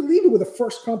 but I believe we were the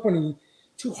first company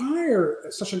to hire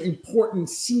such an important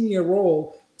senior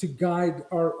role to guide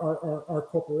our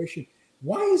corporation.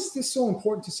 Why is this so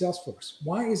important to Salesforce?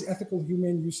 Why is ethical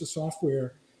human use of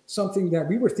software something that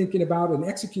we were thinking about and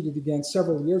executed against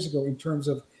several years ago in terms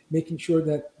of making sure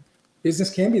that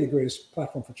business can be the greatest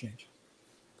platform for change?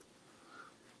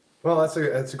 Well,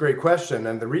 that's a great question.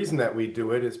 And the reason that we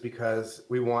do it is because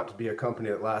we want to be a company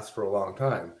that lasts for a long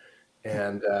time.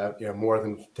 And more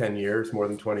than 10 years, more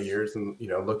than 20 years, and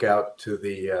look out to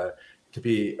be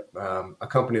a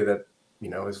company that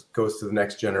goes to the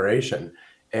next generation.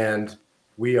 And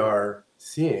we are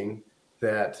seeing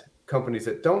that companies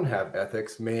that don't have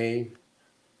ethics may,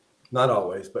 not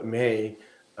always, but may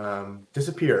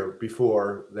disappear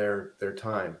before their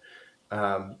time.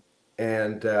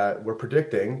 And we're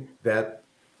predicting that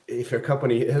if a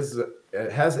company has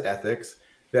ethics,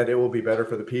 that it will be better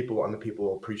for the people and the people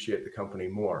will appreciate the company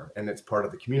more. And it's part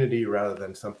of the community rather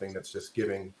than something that's just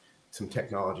giving some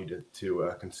technology to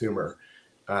a consumer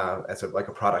as like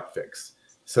a product fix.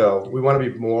 So we want to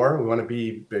be more, we want to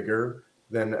be bigger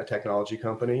than a technology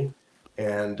company.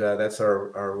 And that's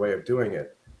our way of doing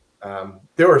it.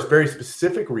 There were very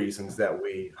specific reasons that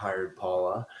we hired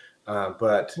Paula,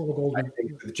 but I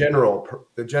think the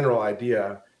general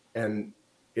idea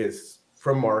is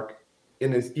from Mark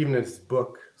in his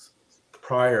book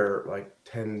prior, like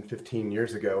 10, 15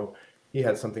 years ago. He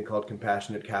had something called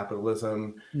compassionate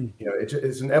capitalism.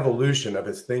 It's an evolution of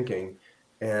his thinking,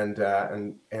 and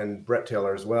Bret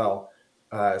Taylor as well,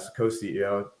 as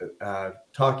co-CEO,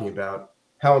 talking about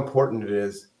how important it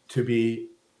is to be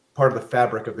part of the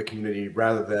fabric of the community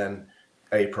rather than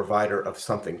a provider of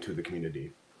something to the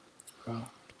community. Wow.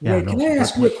 Yeah, can I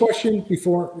ask you a question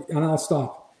before, and I'll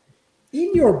stop?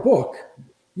 In your book,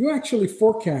 you actually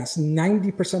forecast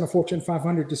 90% of Fortune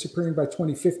 500 disappearing by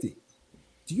 2050.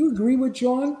 Do you agree with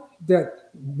John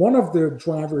that one of the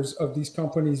drivers of these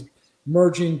companies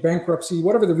merging, bankruptcy,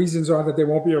 whatever the reasons are that they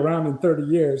won't be around in 30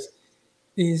 years,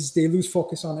 is they lose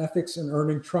focus on ethics and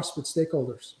earning trust with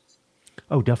stakeholders?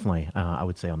 Oh, definitely. I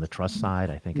would say on the trust side,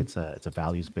 I think it's a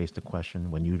values-based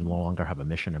question. When you no longer have a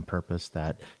mission and purpose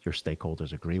that your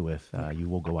stakeholders agree with, you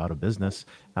will go out of business.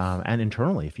 And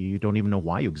internally, if you don't even know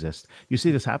why you exist, you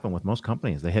see this happen with most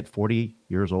companies. They hit 40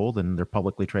 years old and they're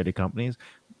publicly traded companies.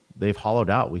 They've hollowed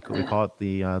out. We call it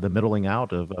the middling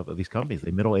out of these companies.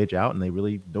 They middle age out,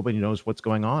 and nobody knows what's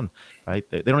going on, right?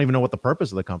 They don't even know what the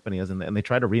purpose of the company is, and they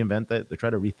try to reinvent that. They try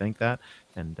to rethink that,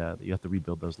 and you have to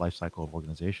rebuild those life cycle of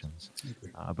organizations.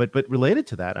 But related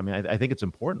to that, I mean, I think it's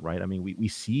important, right? I mean, we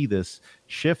see this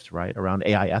shift, right, around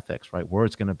AI ethics, right, where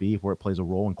it's going to be, where it plays a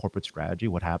role in corporate strategy,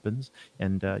 what happens,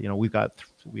 and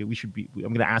we should be.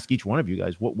 I'm going to ask each one of you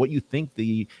guys what you think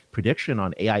the prediction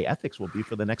on AI ethics will be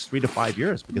for the next 3 to 5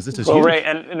 years, because this is huge. Ray,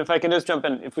 and if I can just jump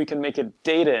in, if we can make it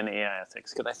data and AI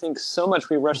ethics, because I think so much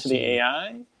we rush to the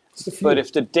AI, but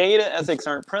if the data ethics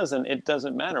aren't present, it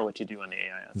doesn't matter what you do on the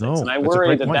AI ethics. No, and I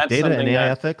worry that that's data something and AI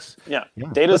that, ethics. Yeah,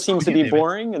 data seems to be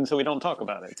boring, and so we don't talk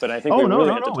about it. But I think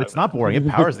no, it's not boring. It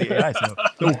powers the AI.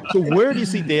 So where do you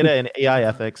see data and AI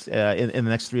ethics in the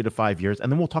next 3 to 5 years?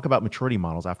 And then we'll talk about maturity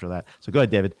models after that. So go ahead,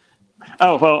 David.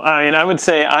 Oh, well, I mean, I would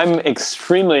say I'm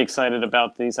extremely excited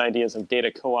about these ideas of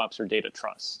data co-ops or data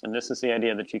trusts. And this is the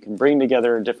idea that you can bring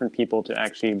together different people to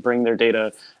actually bring their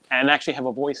data and actually have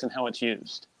a voice in how it's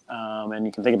used. And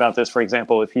you can think about this, for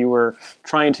example, if you were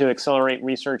trying to accelerate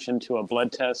research into a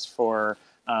blood test for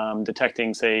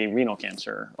detecting, say, renal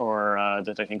cancer or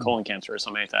detecting colon cancer or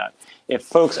something like that. If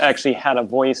folks actually had a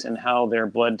voice in how their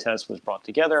blood test was brought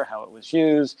together, how it was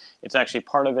used, it's actually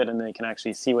part of it, and they can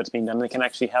actually see what's being done. They can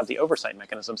actually have the oversight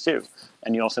mechanisms too.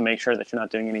 And you also make sure that you're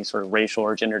not doing any sort of racial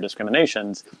or gender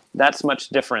discriminations. That's much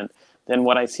different than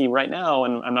what I see right now,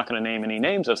 and I'm not going to name any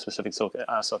names of specific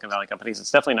Silicon Valley companies.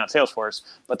 It's definitely not Salesforce,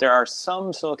 but there are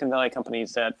some Silicon Valley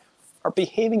companies that are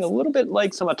behaving a little bit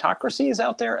like some autocracies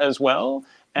out there as well.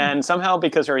 And somehow,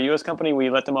 because they're a U.S. company, we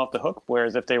let them off the hook.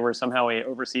 Whereas if they were somehow a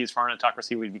overseas foreign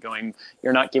autocracy, we'd be going,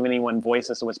 you're not giving anyone voice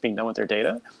as to what's being done with their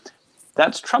data.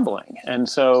 That's troubling. And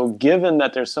so given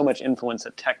that there's so much influence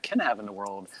that tech can have in the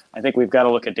world, I think we've got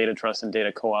to look at data trust and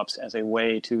data co-ops as a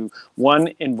way to, one,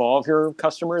 involve your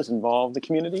customers, involve the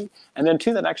community, and then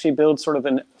two, that actually builds sort of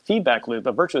a feedback loop,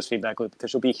 a virtuous feedback loop,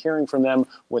 because you'll be hearing from them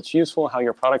what's useful, how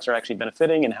your products are actually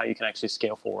benefiting, and how you can actually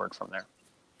scale forward from there.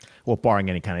 Well, barring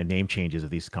any kind of name changes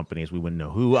of these companies, we wouldn't know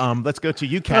who. Let's go to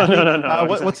you, Kathy. No.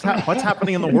 What's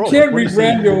happening in the world? You can't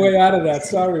rebrand your way out of that.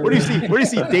 Sorry. Where do you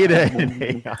see data and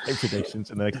AI predictions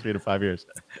in the next 3 to 5 years?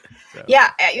 So. Yeah,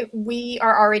 we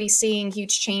are already seeing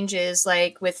huge changes,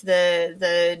 like with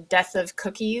the death of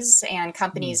cookies and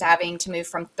companies having to move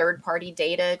from third-party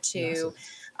data to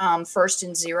first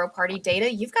and zero-party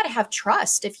data. You've got to have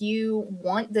trust if you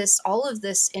want all of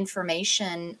this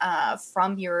information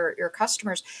from your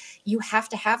customers. You have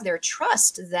to have their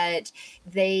trust that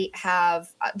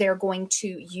they're going to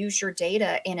use your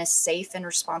data in a safe and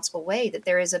responsible way, that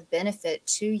there is a benefit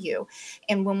to you.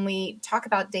 And when we talk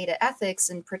about data ethics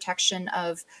and protection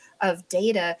of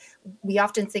data, we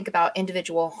often think about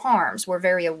individual harms. We're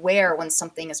very aware when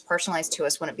something is personalized to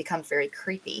us, when it becomes very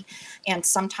creepy. And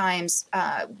sometimes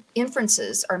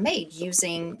inferences are made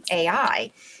using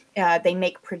AI. They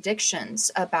make predictions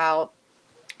about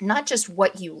not just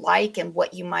what you like and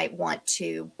what you might want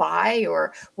to buy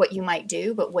or what you might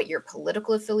do, but what your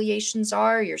political affiliations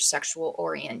are, your sexual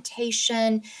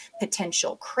orientation,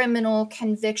 potential criminal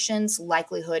convictions,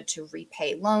 likelihood to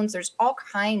repay loans. There's all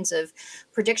kinds of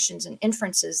predictions and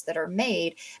inferences that are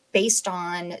made based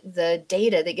on the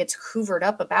data that gets hoovered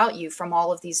up about you from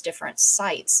all of these different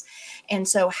sites. And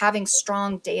so having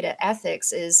strong data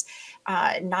ethics is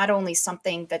not only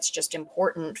something that's just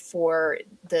important for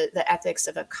the ethics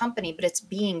of a company, but it's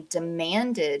being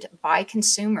demanded by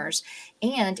consumers,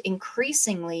 and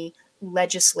increasingly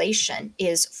legislation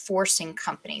is forcing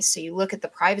companies. So you look at the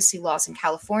privacy laws in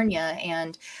California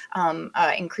and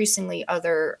increasingly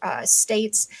other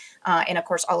states, and of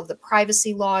course, all of the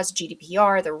privacy laws,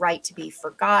 GDPR, the right to be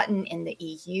forgotten in the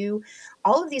EU.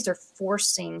 All of these are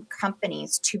forcing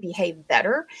companies to behave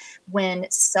better when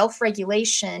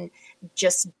self-regulation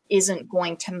just isn't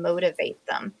going to motivate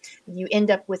them. You end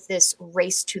up with this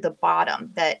race to the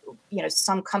bottom that,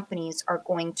 some companies are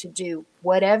going to do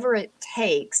whatever it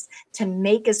takes to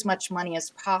make as much money as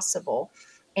possible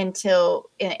until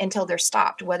they're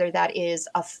stopped, whether that is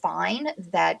a fine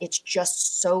that it's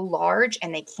just so large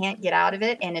and they can't get out of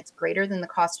it and it's greater than the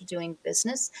cost of doing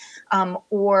business,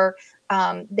 or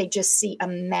they just see a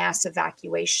mass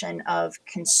evacuation of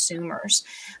consumers.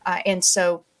 And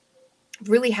so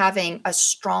really having a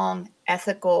strong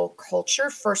ethical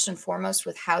culture, first and foremost,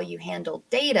 with how you handle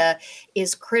data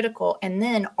is critical. And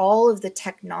then all of the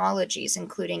technologies,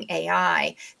 including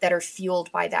AI, that are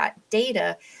fueled by that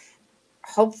data,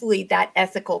 hopefully that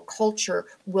ethical culture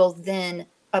will then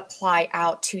apply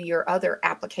out to your other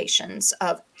applications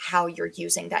of how you're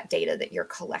using that data that you're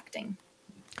collecting.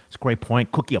 It's a great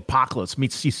point. Cookie apocalypse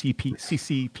meets CCPA,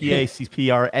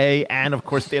 CPRA, and of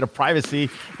course data privacy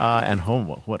and home.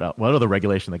 What other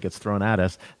regulation that gets thrown at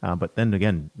us? But then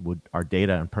again, would our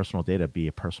data and personal data be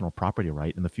a personal property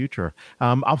right in the future?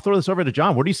 I'll throw this over to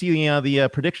John. Where do you see the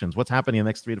predictions? What's happening in the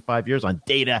next 3 to 5 years on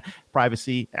data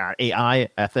privacy, AI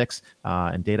ethics,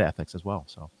 and data ethics as well?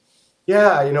 So.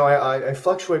 Yeah, I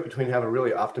fluctuate between having a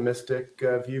really optimistic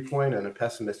viewpoint and a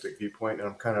pessimistic viewpoint, and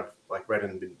I'm kind of like right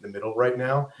in the middle right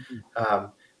now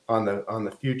on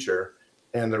the future.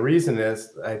 And the reason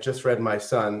is I just read my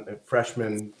son, a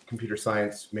freshman computer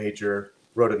science major,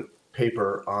 wrote a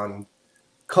paper on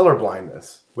color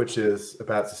blindness, which is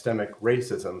about systemic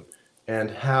racism and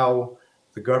how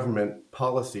the government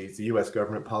policies, the U.S.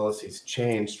 government policies,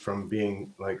 changed from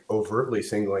being like overtly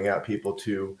singling out people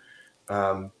to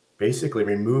basically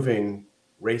removing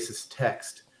racist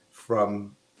text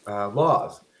from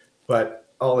laws, but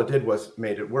all it did was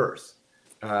made it worse.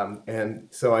 And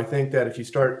so I think that if you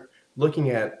start looking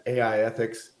at AI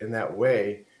ethics in that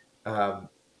way,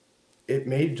 it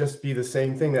may just be the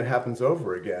same thing that happens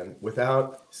over again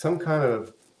without some kind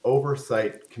of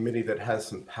oversight committee that has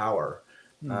some power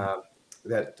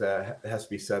that has to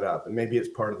be set up. And maybe it's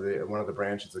part of one of the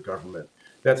branches of government.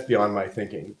 That's beyond my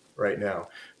thinking right now.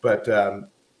 But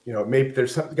maybe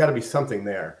there's got to be something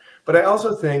there. But I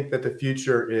also think that the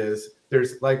future is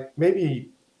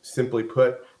maybe simply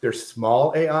put, there's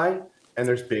small AI and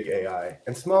there's big AI.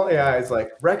 And small AI is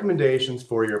like recommendations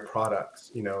for your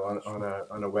products,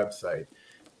 on a website,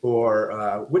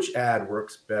 or which ad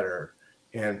works better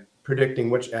and predicting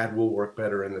which ad will work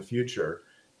better in the future.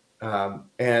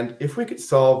 And if we could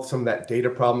solve some of that data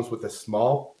problems with the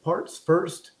small parts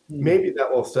first, maybe that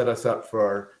will set us up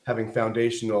for having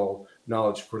foundational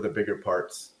knowledge for the bigger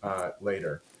parts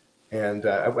later. And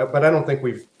but I don't think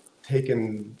we've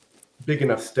taken big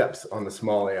enough steps on the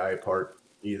small AI part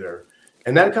either.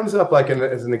 And that comes up like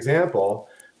as an example,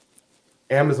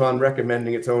 Amazon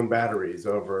recommending its own batteries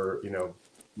over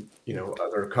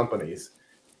other companies.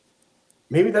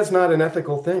 Maybe that's not an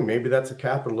ethical thing. Maybe that's a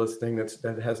capitalist thing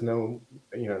that has nothing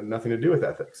to do with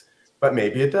ethics. But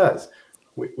maybe it does.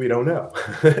 We don't know.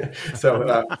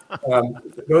 So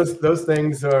those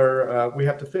things are we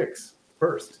have to fix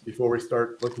first before we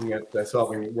start looking at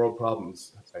solving world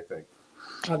problems, I think.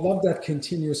 I love that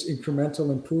continuous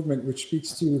incremental improvement, which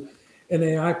speaks to an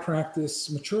AI practice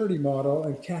maturity model.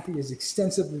 And Kathy has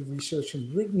extensively researched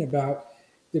and written about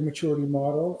the maturity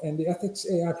model. And the ethics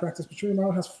AI practice maturity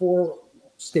model has 4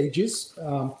 stages.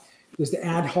 There's the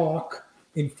ad hoc,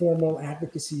 informal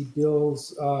advocacy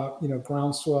builds,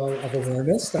 groundswell of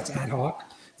awareness. That's ad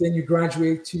hoc. Then you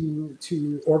graduate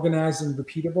to organized and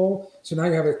repeatable. So now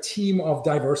you have a team of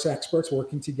diverse experts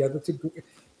working together to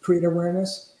create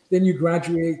awareness. Then you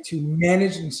graduate to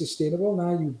managed and sustainable.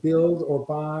 Now you build or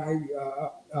buy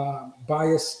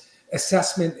bias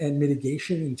assessment and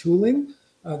mitigation and tooling.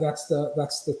 That's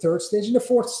the 3rd stage. And the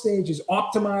 4th stage is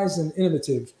optimized and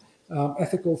innovative.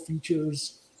 Ethical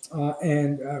features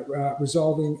and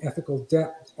resolving ethical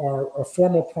debt are a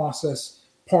formal process,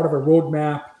 part of a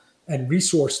roadmap, and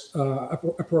resourced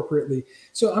appropriately.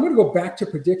 So I'm going to go back to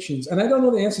predictions. And I don't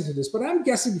know the answer to this, but I'm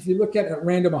guessing if you look at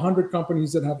random 100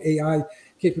 companies that have AI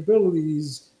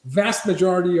capabilities, vast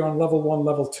majority on level 1,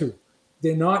 level 2.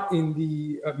 They're not in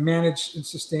the managed and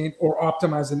sustained or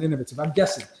optimized and innovative, I'm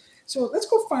guessing. So let's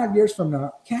go 5 years from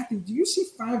now. Kathy, do you see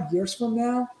 5 years from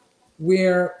now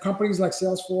where companies like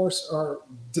Salesforce are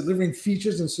delivering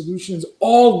features and solutions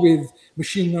all with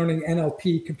machine learning,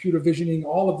 NLP, computer visioning,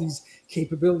 all of these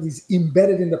capabilities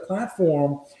embedded in the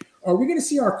platform? Are we going to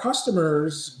see our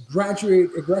customers graduate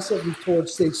aggressively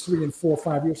towards stage 3 and 4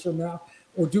 5 years from now?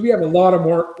 Or do we have a lot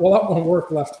more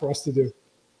work left for us to do?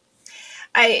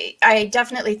 I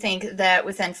definitely think that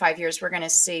within 5 years, we're going to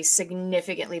see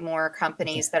significantly more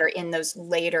companies that are in those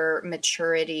later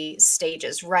maturity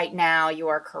stages. Right now, you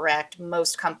are correct.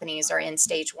 Most companies are in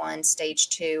stage 1, stage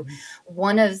 2.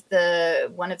 One of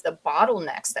the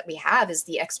bottlenecks that we have is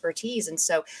the expertise. And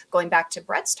so going back to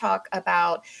Brett's talk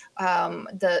about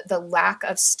the lack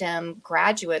of STEM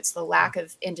graduates, the lack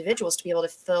of individuals to be able to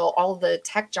fill all the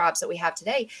tech jobs that we have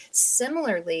today.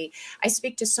 Similarly, I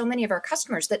speak to so many of our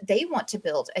customers that they want to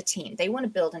build a team. They want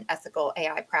to build an ethical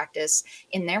AI practice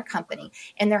in their company,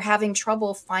 and they're having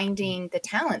trouble finding the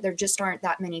talent. There just aren't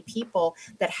that many people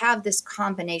that have this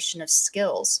combination of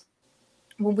skills.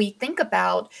 When we think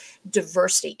about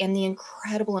diversity and the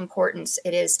incredible importance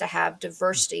it is to have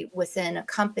diversity within a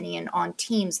company and on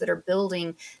teams that are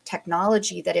building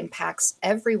technology that impacts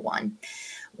everyone,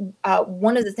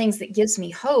 one of the things that gives me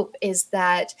hope is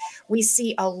that we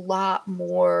see a lot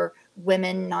more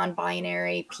women,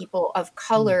 non-binary, people of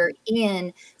color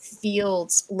in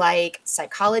fields like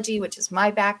psychology, which is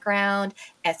my background,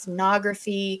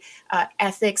 ethnography,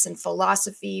 ethics and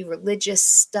philosophy, religious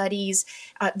studies.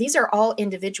 These are all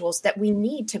individuals that we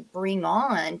need to bring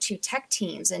on to tech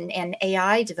teams and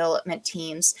AI development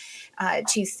teams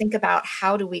to think about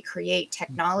how do we create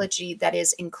technology that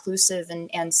is inclusive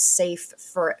and safe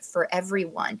for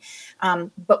everyone.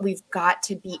 But we've got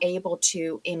to be able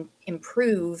to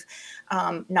improve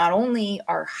not only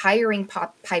our hiring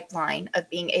pipeline of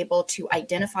being able to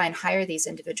identify and hire these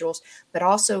individuals, but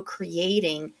also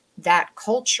creating that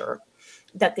culture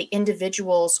that the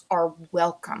individuals are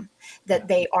welcome, that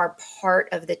they are part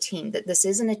of the team, that this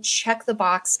isn't a check the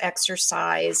box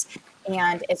exercise.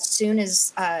 And as soon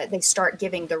as they start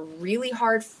giving the really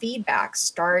hard feedback,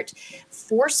 start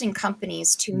forcing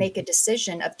companies to make a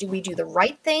decision of, do we do the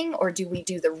right thing or do we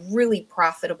do the really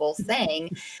profitable thing?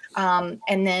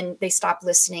 And then they stop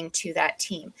listening to that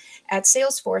team. At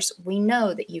Salesforce, we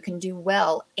know that you can do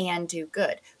well and do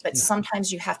good, but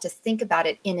sometimes you have to think about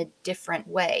it in a different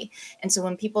way. And so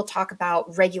when people talk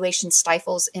about regulation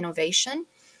stifles innovation,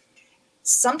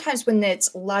 sometimes when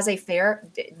it's laissez-faire,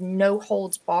 no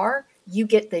holds bar, you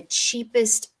get the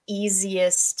cheapest,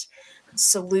 easiest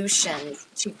solutions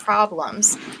to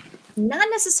problems, not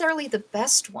necessarily the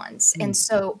best ones. And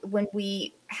so when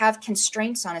we have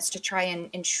constraints on us to try and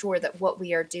ensure that what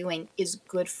we are doing is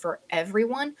good for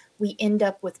everyone, we end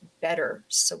up with better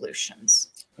solutions.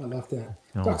 I love that.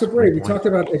 Dr. Bray, we talked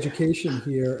about education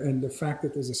here and the fact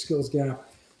that there's a skills gap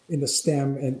in the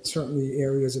STEM and certainly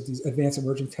areas of these advanced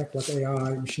emerging tech like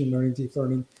AI, machine learning, deep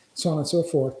learning, so on and so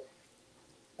forth.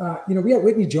 we had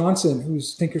Whitney Johnson,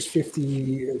 who's Thinkers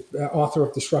 50, author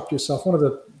of Disrupt Yourself, one of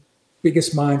the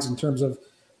biggest minds in terms of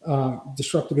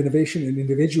disruptive innovation in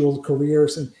individual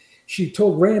careers. And she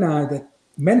told Ray and I that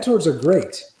mentors are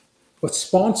great, but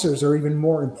sponsors are even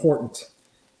more important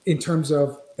in terms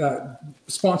of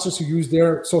sponsors who use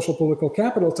their social political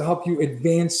capital to help you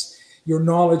advance your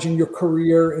knowledge and your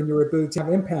career and your ability to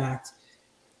have impact.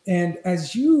 And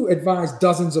as you advise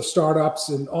dozens of startups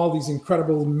and all these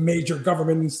incredible major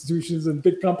government institutions and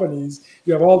big companies,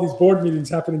 you have all these board meetings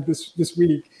happening this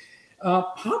week.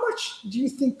 How much do you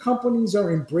think companies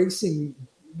are embracing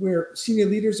where senior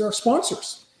leaders are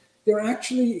sponsors? They're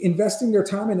actually investing their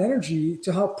time and energy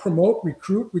to help promote,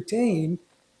 recruit, retain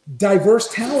diverse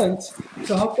talent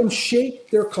to help them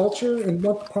shape their culture and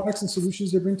what products and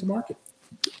solutions they bring to market.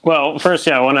 Well, first,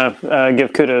 I want to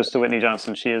give kudos to Whitney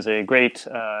Johnson. She is a great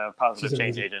positive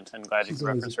change agent, and glad you can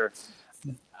reference her.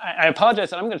 I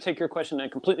apologize. I'm going to take your question in a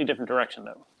completely different direction,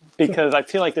 though, because I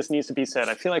feel like this needs to be said.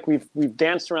 I feel like we've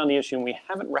danced around the issue, and we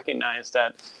haven't recognized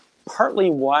that partly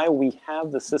why we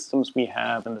have the systems we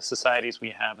have and the societies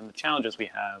we have and the challenges we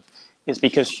have is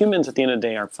because humans, at the end of the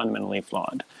day, are fundamentally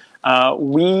flawed.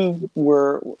 We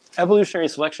were evolutionary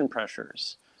selection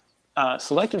pressures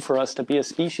selected for us to be a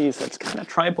species that's kind of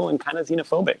tribal and kind of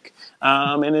xenophobic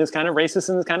and is kind of racist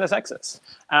and is kind of sexist.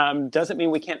 Doesn't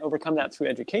mean we can't overcome that through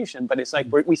education, but it's like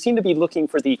we seem to be looking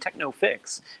for the techno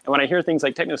fix. And when I hear things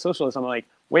like techno-socialism, I'm like,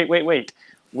 wait.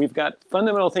 We've got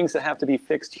fundamental things that have to be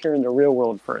fixed here in the real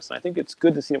world first. And I think it's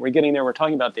good to see that we're getting there. We're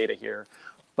talking about data here.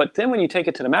 But then when you take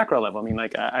it to the macro level, I mean,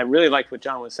 like, I really liked what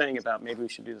John was saying about maybe we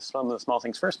should do some of the small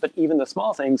things first, but even the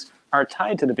small things are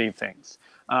tied to the big things.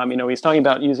 He's talking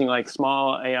about using like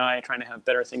small AI, trying to have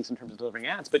better things in terms of delivering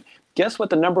ads. But guess what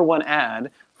the number one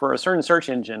ad for a certain search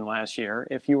engine last year,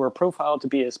 if you were profiled to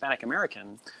be Hispanic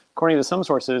American, according to some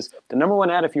sources, the number one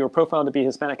ad if you were profiled to be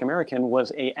Hispanic American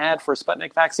was an ad for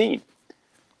Sputnik vaccine,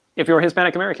 if you were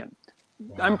Hispanic American.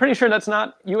 Wow. I'm pretty sure that's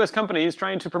not U.S. companies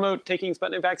trying to promote taking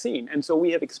Sputnik vaccine. And so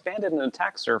we have expanded an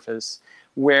attack surface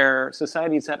where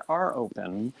societies that are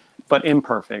open but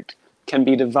imperfect can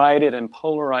be divided and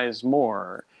polarized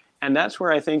more. And that's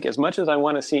where I think, as much as I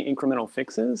want to see incremental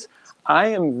fixes, I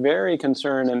am very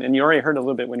concerned, and you already heard a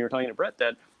little bit when you were talking to Brett,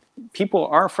 that people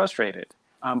are frustrated,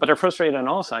 but they're frustrated on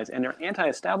all sides, and they're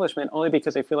anti-establishment only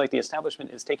because they feel like the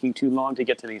establishment is taking too long to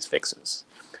get to these fixes.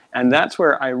 And that's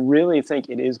where I really think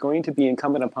it is going to be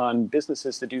incumbent upon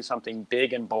businesses to do something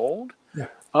big and bold. Yeah.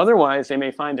 Otherwise, they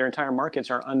may find their entire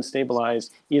markets are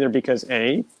unstabilized, either because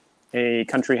a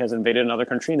country has invaded another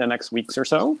country in the next weeks or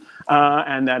so,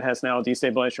 and that has now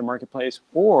destabilized your marketplace,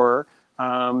 or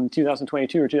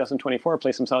 2022 or 2024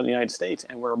 place themselves in the United States,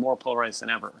 and we're more polarized than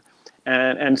ever.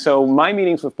 And so my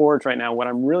meetings with boards right now, what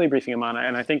I'm really briefing them on,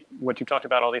 and I think what you talked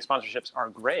about, all these sponsorships are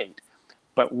great,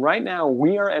 but right now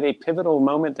we are at a pivotal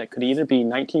moment that could either be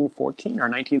 1914 or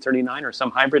 1939 or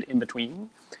some hybrid in between.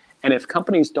 And if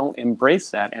companies don't embrace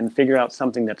that and figure out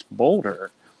something that's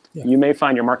bolder, you may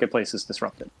find your marketplace is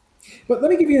disrupted. But let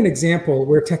me give you an example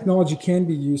where technology can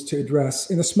be used to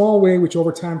address in a small way, which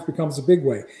over time becomes a big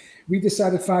way. We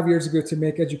decided 5 years ago to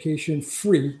make education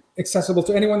free, accessible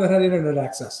to anyone that had internet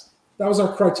access. That was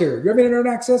our criteria. You have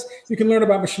internet access, you can learn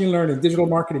about machine learning, digital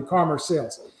marketing, commerce,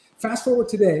 sales. Fast forward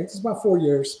today, this is about 4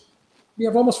 years. We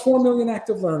have almost 4 million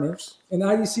active learners, and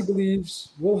IDC believes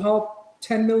we'll help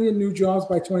 10 million new jobs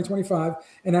by 2025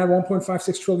 and add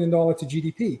 $1.56 trillion to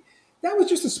GDP. That was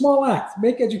just a small act.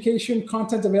 Make education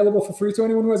content available for free to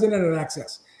anyone who has internet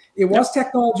access. It was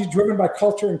technology driven by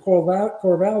culture and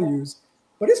core values,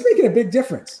 but it's making a big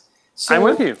difference. So, I'm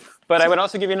with you. But I would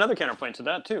also give you another counterpoint to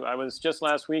that, too. I was just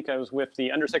last week, I was with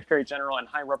the Undersecretary General and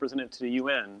High Representative to the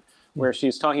UN, where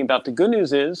she's talking about the good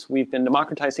news is we've been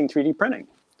democratizing 3D printing.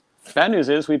 Bad news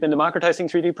is we've been democratizing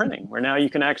 3D printing, where now you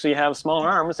can actually have small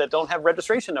arms that don't have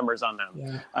registration numbers on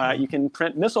them. You can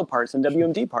print missile parts and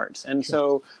WMD parts. And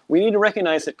so we need to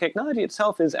recognize that technology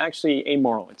itself is actually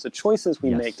amoral. It's the choices we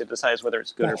make that decides whether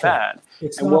it's good or bad.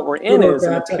 It's and what we're in is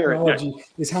an technology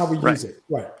is how we use it.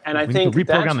 Right. And I think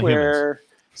that's where...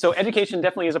 So education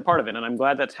definitely is a part of it, and I'm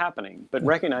glad that's happening. But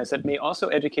recognize that it may also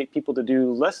educate people to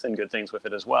do less than good things with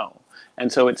it as well.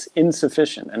 And so it's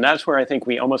insufficient. And that's where I think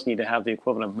we almost need to have the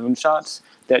equivalent of moonshots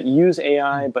that use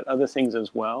AI, but other things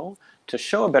as well, to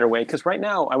show a better way. Because right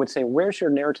now, I would say, where's your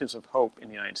narratives of hope in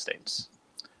the United States?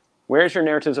 Where's your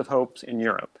narratives of hope in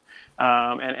Europe?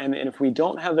 And if we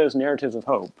don't have those narratives of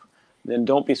hope, then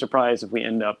don't be surprised if we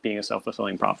end up being a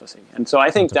self-fulfilling prophecy. And so I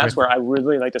think that's where I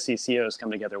really like to see CEOs come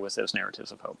together with those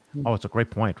narratives of hope. Oh, it's a great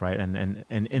point, right? And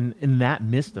in that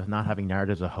midst of not having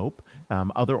narratives of hope,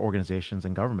 other organizations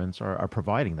and governments are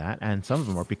providing that, and some of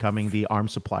them are becoming the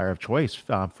arms supplier of choice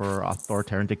for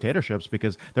authoritarian dictatorships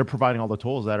because they're providing all the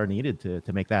tools that are needed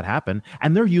to make that happen,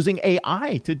 and they're using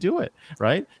AI to do it,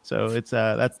 right? So it's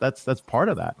that's part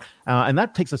of that, and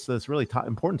that takes us to this really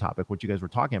important topic, which you guys were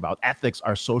talking about. Ethics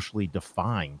are socially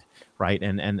defined, right?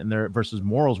 And there versus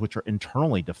morals, which are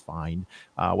internally defined.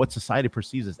 What society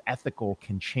perceives as ethical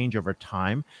can change over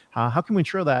time. How can we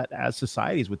ensure that as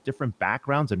societies with different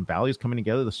backgrounds and values coming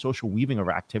together, the social weaving of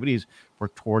our activities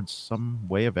work towards some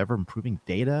way of ever improving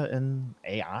data and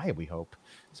AI, we hope?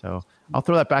 So I'll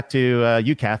throw that back to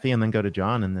you, Kathy, and then go to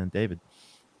John and then David.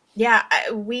 Yeah,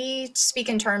 we speak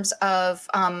in terms of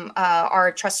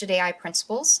our trusted AI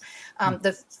principles.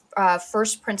 The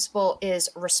first principle is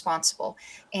responsible.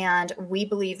 And we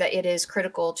believe that it is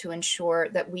critical to ensure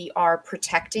that we are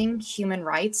protecting human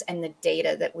rights and the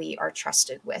data that we are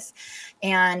trusted with.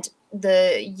 And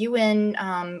the UN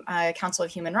Council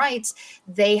of Human Rights,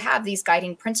 they have these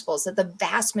guiding principles that the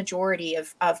vast majority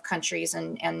of countries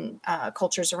and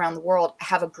cultures around the world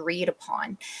have agreed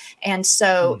upon. And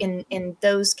so in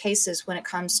those cases, when it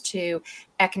comes to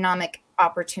economic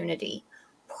opportunity,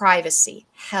 privacy,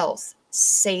 health,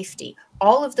 safety,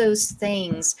 all of those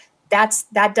things,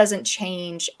 that doesn't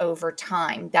change over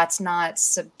time. That's not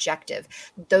subjective.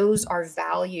 Those are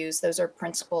values. Those are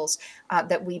principles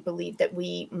that we believe that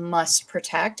we must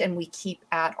protect and we keep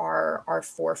at our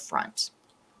forefront.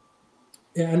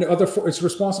 And it's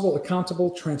responsible, accountable,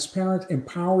 transparent,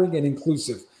 empowering, and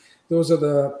inclusive. Those are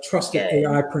the trusted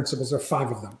AI principles. There are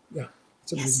 5 of them. Yeah,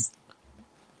 it's amazing. Yes.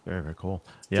 Very, very cool.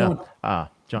 Yeah,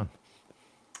 John.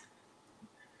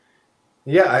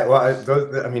 Yeah,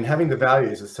 I mean, having the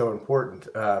values is so important.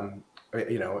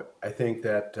 I think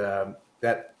that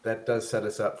that does set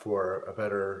us up for a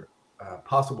better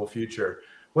possible future.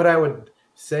 What I would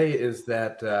say is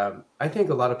that I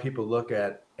think a lot of people look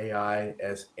at AI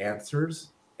as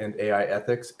answers and AI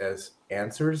ethics as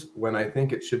answers, when I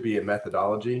think it should be a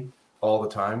methodology all the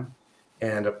time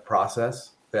and a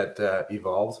process that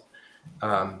evolves.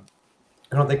 I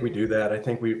don't think we do that. I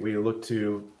think we look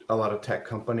to a lot of tech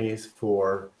companies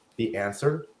for the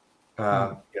answer.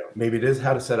 Maybe it is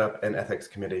how to set up an ethics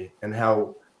committee and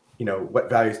how, what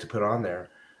values to put on there,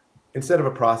 instead of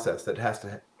a process that has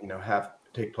to,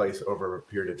 take place over a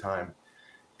period of time.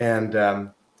 And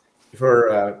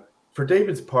for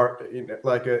David's part,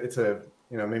 it's a,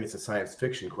 maybe it's a science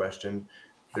fiction question.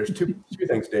 There's two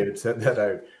things David said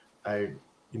that I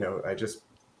just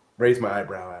raised my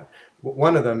eyebrow at.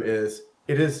 One of them is,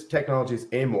 technology is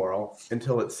amoral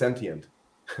until it's sentient.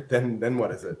 Then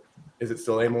what is it? Is it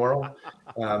still amoral?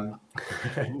 And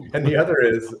the other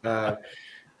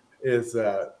is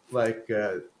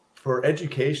for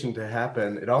education to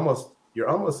happen, you're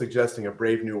almost suggesting a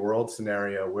Brave New World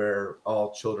scenario where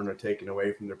all children are taken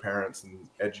away from their parents and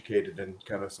educated in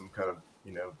some kind of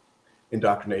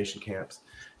indoctrination camps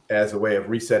as a way of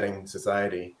resetting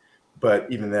society. But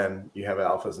even then, you have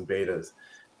alphas and betas.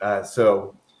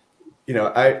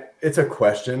 It's a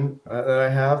question that I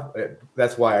have.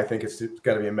 That's why I think it's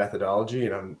got to be a methodology,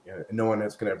 and no one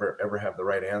is going to ever have the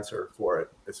right answer for it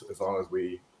as long as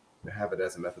we have it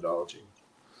as a methodology.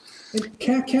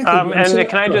 Can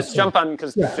I just jump on,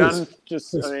 because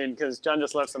John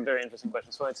just left some very interesting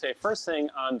questions. So I'd say first thing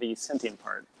on the sentient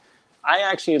part, I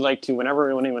actually like to, whenever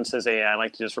anyone says AI, I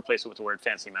like to just replace it with the word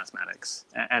fancy mathematics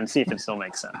and see if it still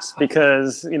makes sense.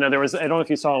 Because, there was, I don't know if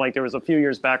you saw, there was a few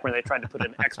years back where they tried to put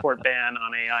an export ban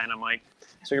on AI, and I'm like,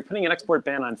 so you're putting an export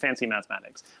ban on fancy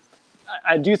mathematics.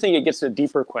 I do think it gets to a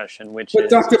deeper question, which is... But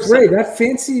Dr. Bray, that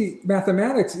fancy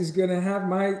mathematics is going to have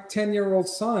my 10-year-old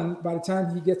son, by the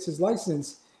time he gets his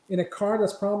license, in a car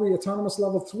that's probably autonomous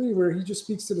level 3, where he just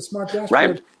speaks to the smart dashboard.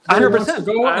 Right,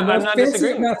 100%. I'm not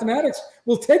disagreeing. Mathematics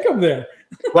will take him there.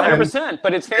 100%,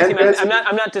 but it's fancy math.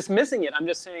 I'm not dismissing it. I'm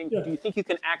just saying, do you think you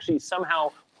can actually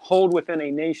somehow hold within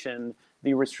a nation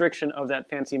the restriction of that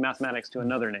fancy mathematics to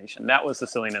another nation? That was the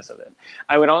silliness of it.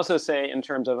 I would also say, in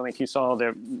terms of, if you saw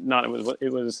there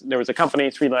was a company,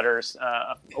 3 letters,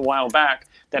 a while back,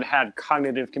 that had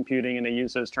cognitive computing, and they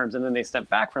used those terms, and then they stepped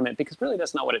back from it because really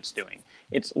that's not what it's doing.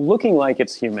 It's looking like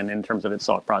it's human in terms of its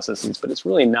thought processes, but it's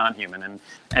really not human.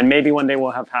 And maybe one day we'll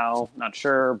have how, not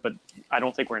sure, but I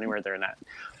don't think we're anywhere there in that.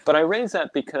 But I raise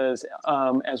that because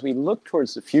as we look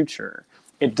towards the future,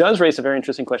 it does raise a very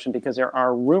interesting question, because there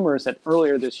are rumors that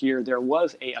earlier this year there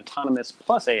was a autonomous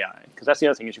plus AI, because that's the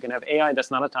other thing, is you can have AI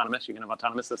that's not autonomous, you can have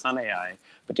autonomous that's not AI,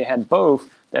 but you had both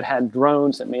that had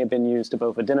drones that may have been used to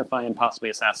both identify and possibly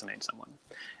assassinate someone.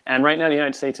 And right now the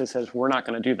United States says we're not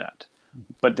going to do that.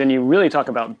 But then you really talk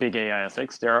about big AI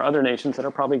ethics, there are other nations that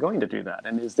are probably going to do that.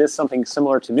 And is this something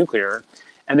similar to nuclear?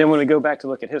 And then when we go back to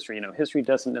look at history, history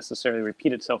doesn't necessarily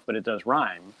repeat itself, but it does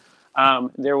rhyme.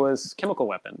 There was chemical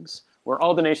weapons, where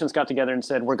all the nations got together and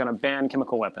said, we're going to ban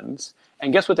chemical weapons.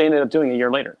 And guess what they ended up doing a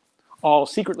year later? All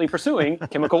secretly pursuing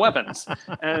chemical weapons.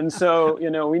 And so,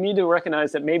 we need to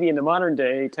recognize that maybe in the modern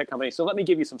day tech companies, so let me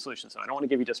give you some solutions. So I don't want to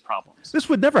give you just problems. This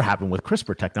would never happen with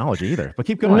CRISPR technology either, but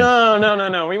keep going.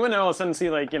 No. We wouldn't all of a sudden see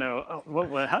how did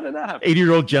that happen?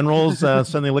 80-year-old generals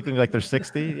suddenly looking like they're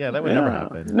 60. Yeah, that would never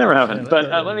happen. Never happened.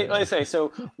 But let me say,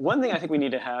 so one thing I think we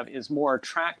need to have is more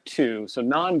track 2, so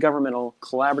non-governmental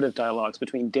collaborative dialogues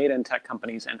between data and tech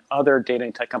companies and other data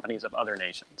and tech companies of other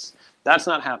nations. That's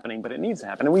not happening, but it needs to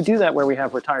happen. And we do that where we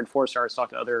have retired 4-stars talk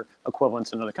to other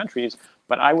equivalents in other countries,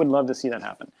 but I would love to see that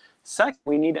happen. Second,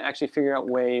 we need to actually figure out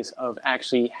ways of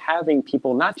actually having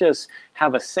people not just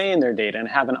have a say in their data and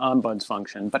have an ombuds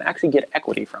function, but actually get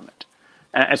equity from it.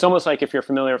 It's almost like if you're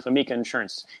familiar with Amica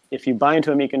Insurance. If you buy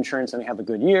into Amica Insurance and they have a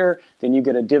good year, then you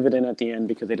get a dividend at the end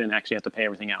because they didn't actually have to pay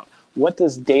everything out. What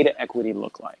does data equity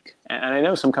look like? And I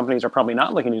know some companies are probably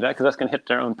not looking to do that because that's going to hit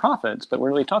their own profits. But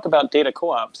when we talk about data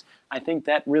co-ops, I think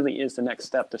that really is the next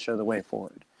step to show the way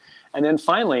forward. And then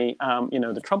finally,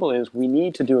 the trouble is we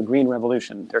need to do a green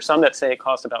revolution. There's some that say it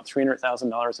costs about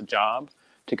 $300,000 a job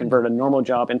to convert a normal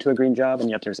job into a green job, and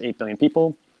yet there's 8 billion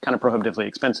people, kind of prohibitively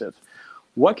expensive.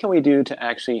 What can we do to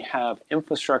actually have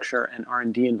infrastructure and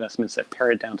R&D investments that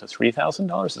pare it down to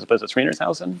 $3,000 as opposed to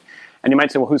 $300,000? And you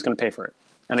might say, well, who's going to pay for it?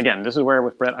 And again, this is where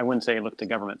with Brett, I wouldn't say look to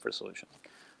government for solutions.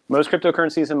 Most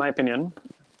cryptocurrencies, in my opinion,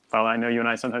 while I know you and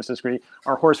I sometimes disagree,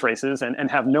 are horse races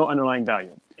and have no underlying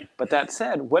value. But that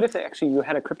said, what if you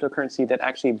had a cryptocurrency that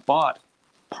actually bought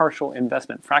partial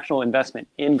investment, fractional investment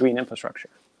in green infrastructure?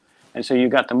 And so you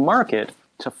got the market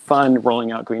to fund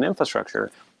rolling out green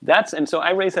infrastructure. And so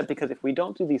I raise that because if we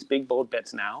don't do these big, bold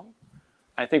bets now,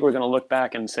 I think we're going to look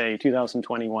back and say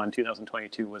 2021,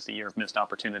 2022 was the year of missed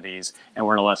opportunities, and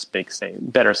we're in a less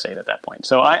better state at that point.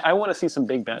 So I want to see some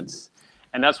big bets,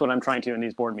 and that's what I'm trying to in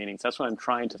these board meetings. That's what I'm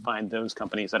trying to find those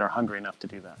companies that are hungry enough to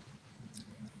do that.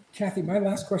 Kathy, my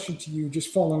last question to you,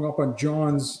 just following up on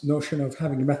John's notion of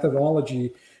having a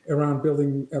methodology around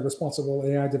building a responsible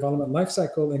AI development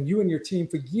lifecycle, and you and your team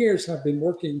for years have been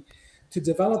working to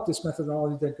develop this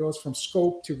methodology that goes from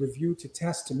scope to review to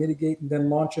test to mitigate and then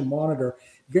launch and monitor,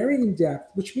 very in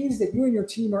depth, which means that you and your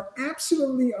team are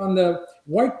absolutely on the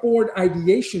whiteboard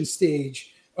ideation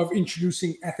stage of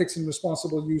introducing ethics and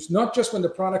responsible use, not just when the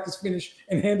product is finished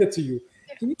and handed to you.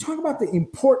 Can you talk about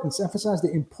emphasize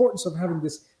the importance of having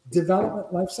this development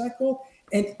lifecycle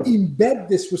and embed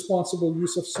this responsible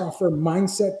use of software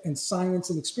mindset and science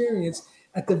and experience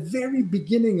at the very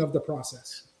beginning of the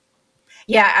process?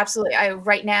 Yeah, absolutely.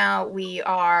 Right now we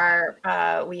had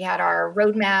our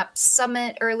roadmap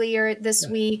summit earlier this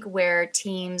week where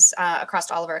teams across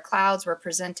all of our clouds were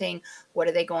presenting what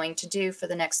are they going to do for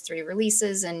the next 3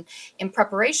 releases. And in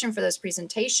preparation for those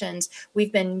presentations,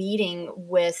 we've been meeting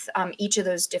with each of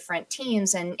those different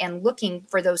teams and looking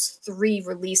for those 3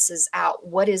 releases out.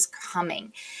 What is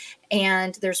coming?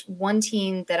 And there's one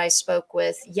team that I spoke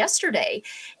with yesterday,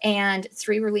 and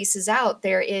 3 releases out,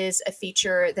 there is a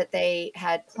feature that they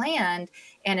had planned.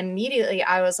 And immediately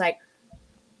I was like,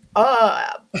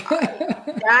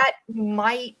 that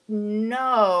might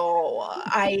no.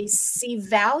 I see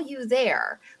value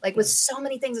there. Like with so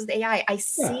many things with AI, I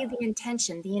see the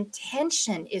intention. The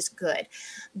intention is good,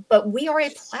 but we are a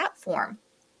platform.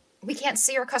 We can't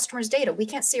see our customers' data. We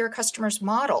can't see our customers'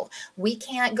 model. We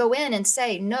can't go in and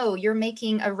say, no, you're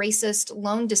making a racist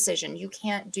loan decision. You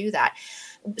can't do that.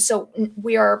 So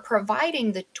we are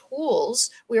providing the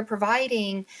tools. We are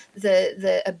providing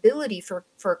the ability for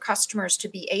customers to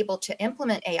be able to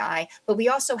implement AI, but we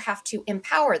also have to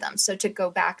empower them. So to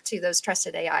go back to those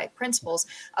trusted AI principles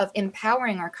of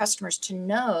empowering our customers to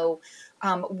know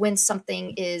when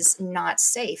something is not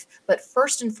safe. But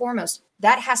first and foremost,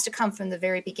 that has to come from the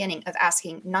very beginning of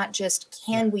asking not just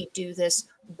can we do this,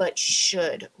 but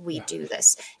should we do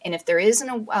this? And if there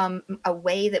isn't a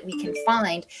way that we can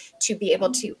find to be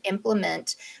able to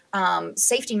implement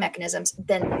safety mechanisms,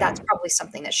 then that's probably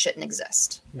something that shouldn't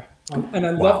exist. Yeah. And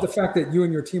I love the fact that you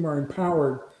and your team are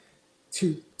empowered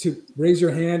to raise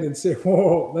your hand and say,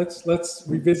 whoa, let's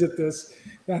revisit this.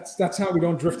 That's how we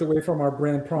don't drift away from our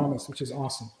brand promise, which is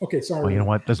awesome. Okay, sorry. Well, you know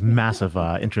what? There's massive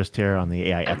interest here on the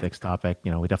AI ethics topic.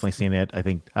 You know, we definitely seen it. I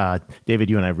think David,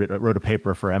 you and I wrote a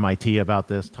paper for MIT about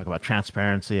this. Talk about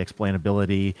transparency,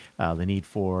 explainability, the need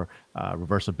for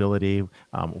reversibility.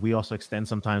 We also extend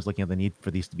sometimes looking at the need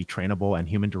for these to be trainable and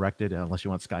human directed, unless you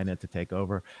want Skynet to take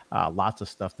over. Lots of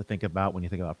stuff to think about when you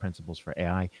think about principles for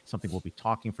AI. Something we'll be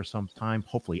talking for some time,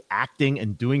 hopefully acting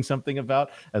and doing something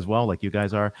about as well, like you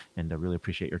guys are. And I really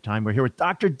appreciate your time. We're here with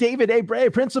Dr. David A. Bray,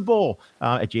 principal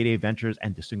at JDA Ventures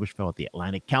and distinguished fellow at the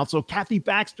Atlantic Council, Kathy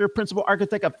Baxter, principal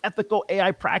architect of ethical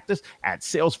AI practice at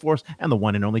Salesforce, and the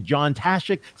one and only John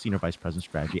Tashik, senior vice president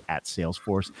strategy at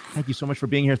Salesforce. Thank you so much for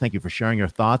being here. Thank you for sharing your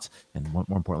thoughts. And more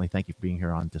importantly, thank you for being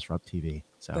here on Disrupt TV.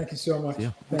 So thank you so much.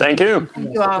 Thank you.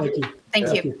 Thank you all.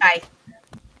 Thank you. Bye.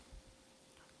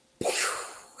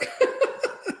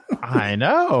 I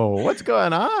know what's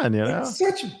going on, you know. It's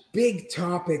such big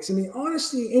topics. I mean,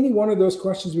 honestly, any one of those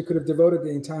questions we could have devoted the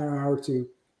entire hour to.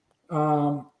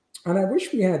 And I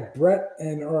wish we had Brett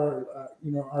and our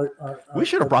we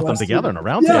should have brought them together in a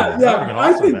round table. Yeah. Awesome,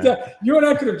 I think that you and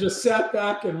I could have just sat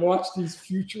back and watched these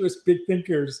futurist big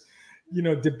thinkers,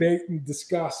 debate and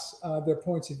discuss their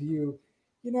points of view.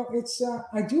 It's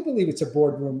I do believe it's a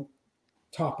boardroom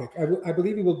topic. I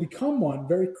believe it will become one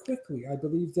very quickly. I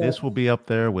believe that this will be up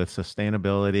there with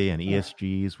sustainability and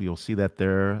ESGs. We will see that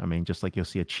there. I mean, just like you'll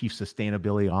see a chief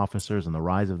sustainability officers and the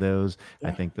rise of those. Yeah.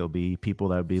 I think there'll be people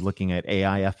that will be looking at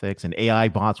AI ethics, and AI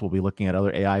bots will be looking at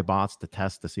other AI bots to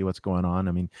test to see what's going on.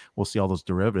 I mean, we'll see all those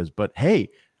derivatives. But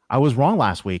hey, I was wrong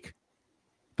last week.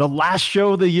 The last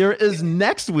show of the year is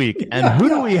next week. And who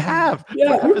do we have?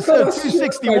 Episode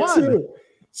 261.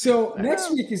 So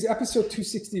next week is episode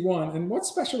 261. And what's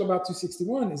special about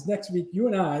 261 is next week, you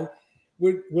and I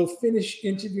will finish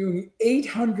interviewing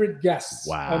 800 guests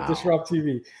on Disrupt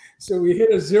TV. So we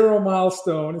hit a 0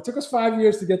 milestone. It took us 5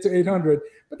 years to get to 800,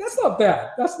 but that's not bad.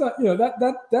 That's not,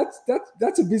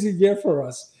 that's a busy year for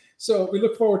us. So we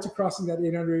look forward to crossing that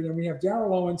 800. And we have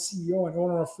Daryl Owen, CEO and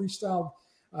owner of Freestyle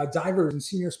Divers and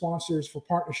senior sponsors for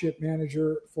partnership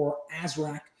manager for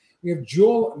ASRAC. We have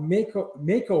Joel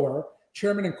Makeower,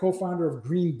 chairman and co-founder of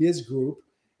Green Biz Group.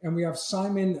 And we have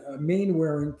Simon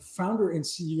Mainwaring, founder and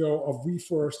CEO of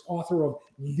WeFirst, author of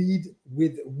Lead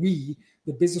with We,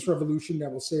 the business revolution that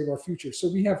will save our future.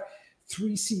 So we have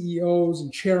 3 CEOs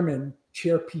and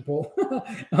chair people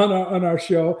on our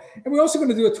show. And we're also going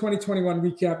to do a 2021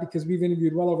 recap because we've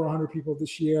interviewed well over 100 people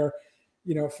this year,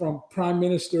 from prime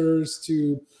ministers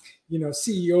to,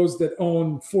 CEOs that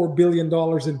own $4 billion in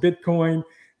Bitcoin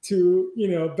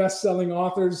to, best-selling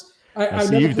authors. I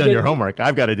see you've done your homework.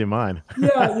 I've got to do mine.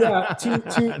 Yeah.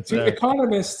 To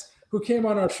economists who came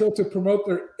on our show to promote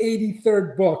their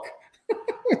 83rd book,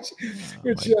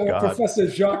 which Professor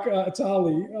Jacques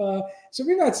Attali. So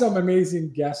we've had some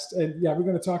amazing guests. And we're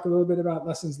going to talk a little bit about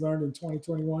lessons learned in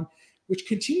 2021, which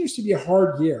continues to be a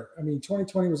hard year. I mean,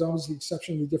 2020 was obviously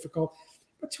exceptionally difficult,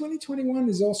 but 2021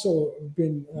 has also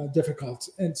been difficult.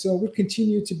 And so we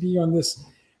continue to be on this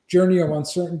journey of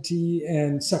uncertainty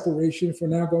and separation for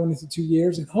now going into 2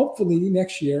 years. And hopefully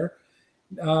next year,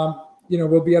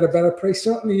 we'll be at a better place.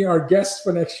 Certainly our guests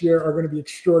for next year are going to be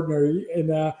extraordinary.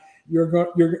 And you're going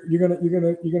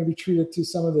to be treated to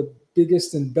some of the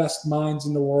biggest and best minds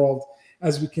in the world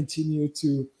as we continue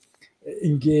to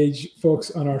engage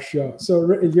folks on our show.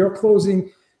 So your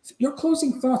closing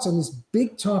thoughts on this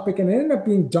big topic, and it ended up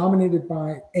being dominated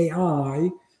by AI.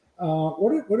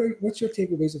 What's your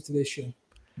takeaways of today's show?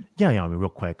 Yeah, I mean, real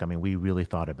quick. I mean, we really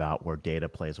thought about where data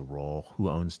plays a role, who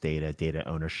owns data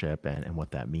ownership, and what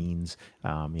that means.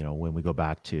 When we go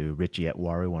back to Richie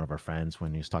Etwari, one of our friends,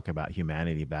 when he was talking about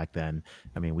humanity back then,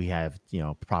 I mean, we have,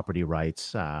 property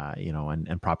rights,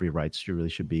 and property rights really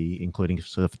should be including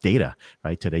sort of data,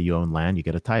 right? Today, you own land, you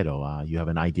get a title. You have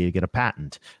an idea, you get a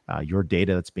patent. Your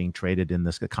data that's being traded in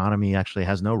this economy actually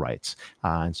has no rights.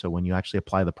 And so when you actually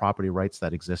apply the property rights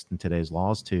that exist in today's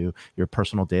laws to your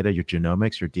personal data, your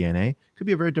genomics, your DNA, could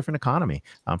be a very different economy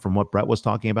from what Brett was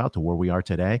talking about to where we are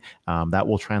today. That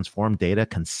will transform data,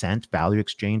 consent, value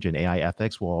exchange, and AI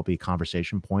ethics will all be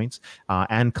conversation points,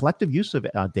 and collective use of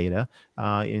data.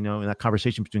 In that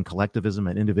conversation between collectivism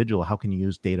and individual, how can you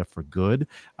use data for good?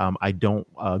 I don't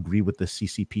agree with the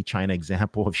CCP China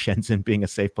example of Shenzhen being a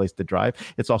safe place to drive.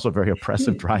 It's also very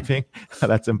oppressive driving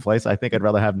that's in place. I think I'd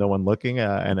rather have no one looking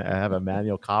and have a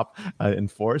manual cop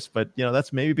enforced. But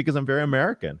that's maybe because I'm very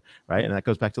American, right? And that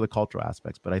goes back to the cultural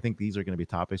aspects. But I think these are going to be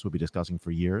topics we'll be discussing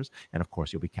for years. And of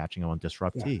course, you'll be catching on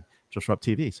Disrupt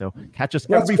TV. So catch us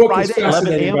Brett's every book Friday, is 11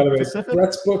 fascinating, a.m. by the way. Pacific.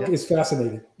 Brett's book is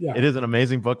fascinating. Yeah. It is an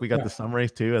amazing book. We got Yeah. the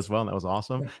summaries too as well, and that was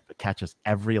awesome. But catch us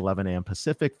every 11 a.m.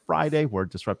 Pacific Friday, where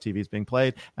Disrupt TV is being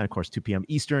played, and of course 2 p.m.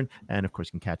 Eastern. And of course,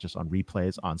 you can catch us on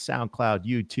replays on SoundCloud,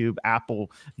 YouTube,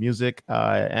 Apple Music,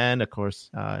 and of course,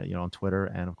 on Twitter,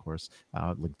 and of course,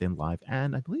 LinkedIn Live,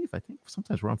 and I think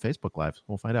sometimes we're on Facebook Live.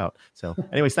 We'll find out. So,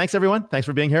 anyways, thanks everyone. Thanks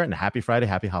for being here, and happy Friday,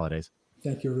 happy holidays.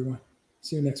 Thank you, everyone.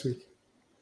 See you next week.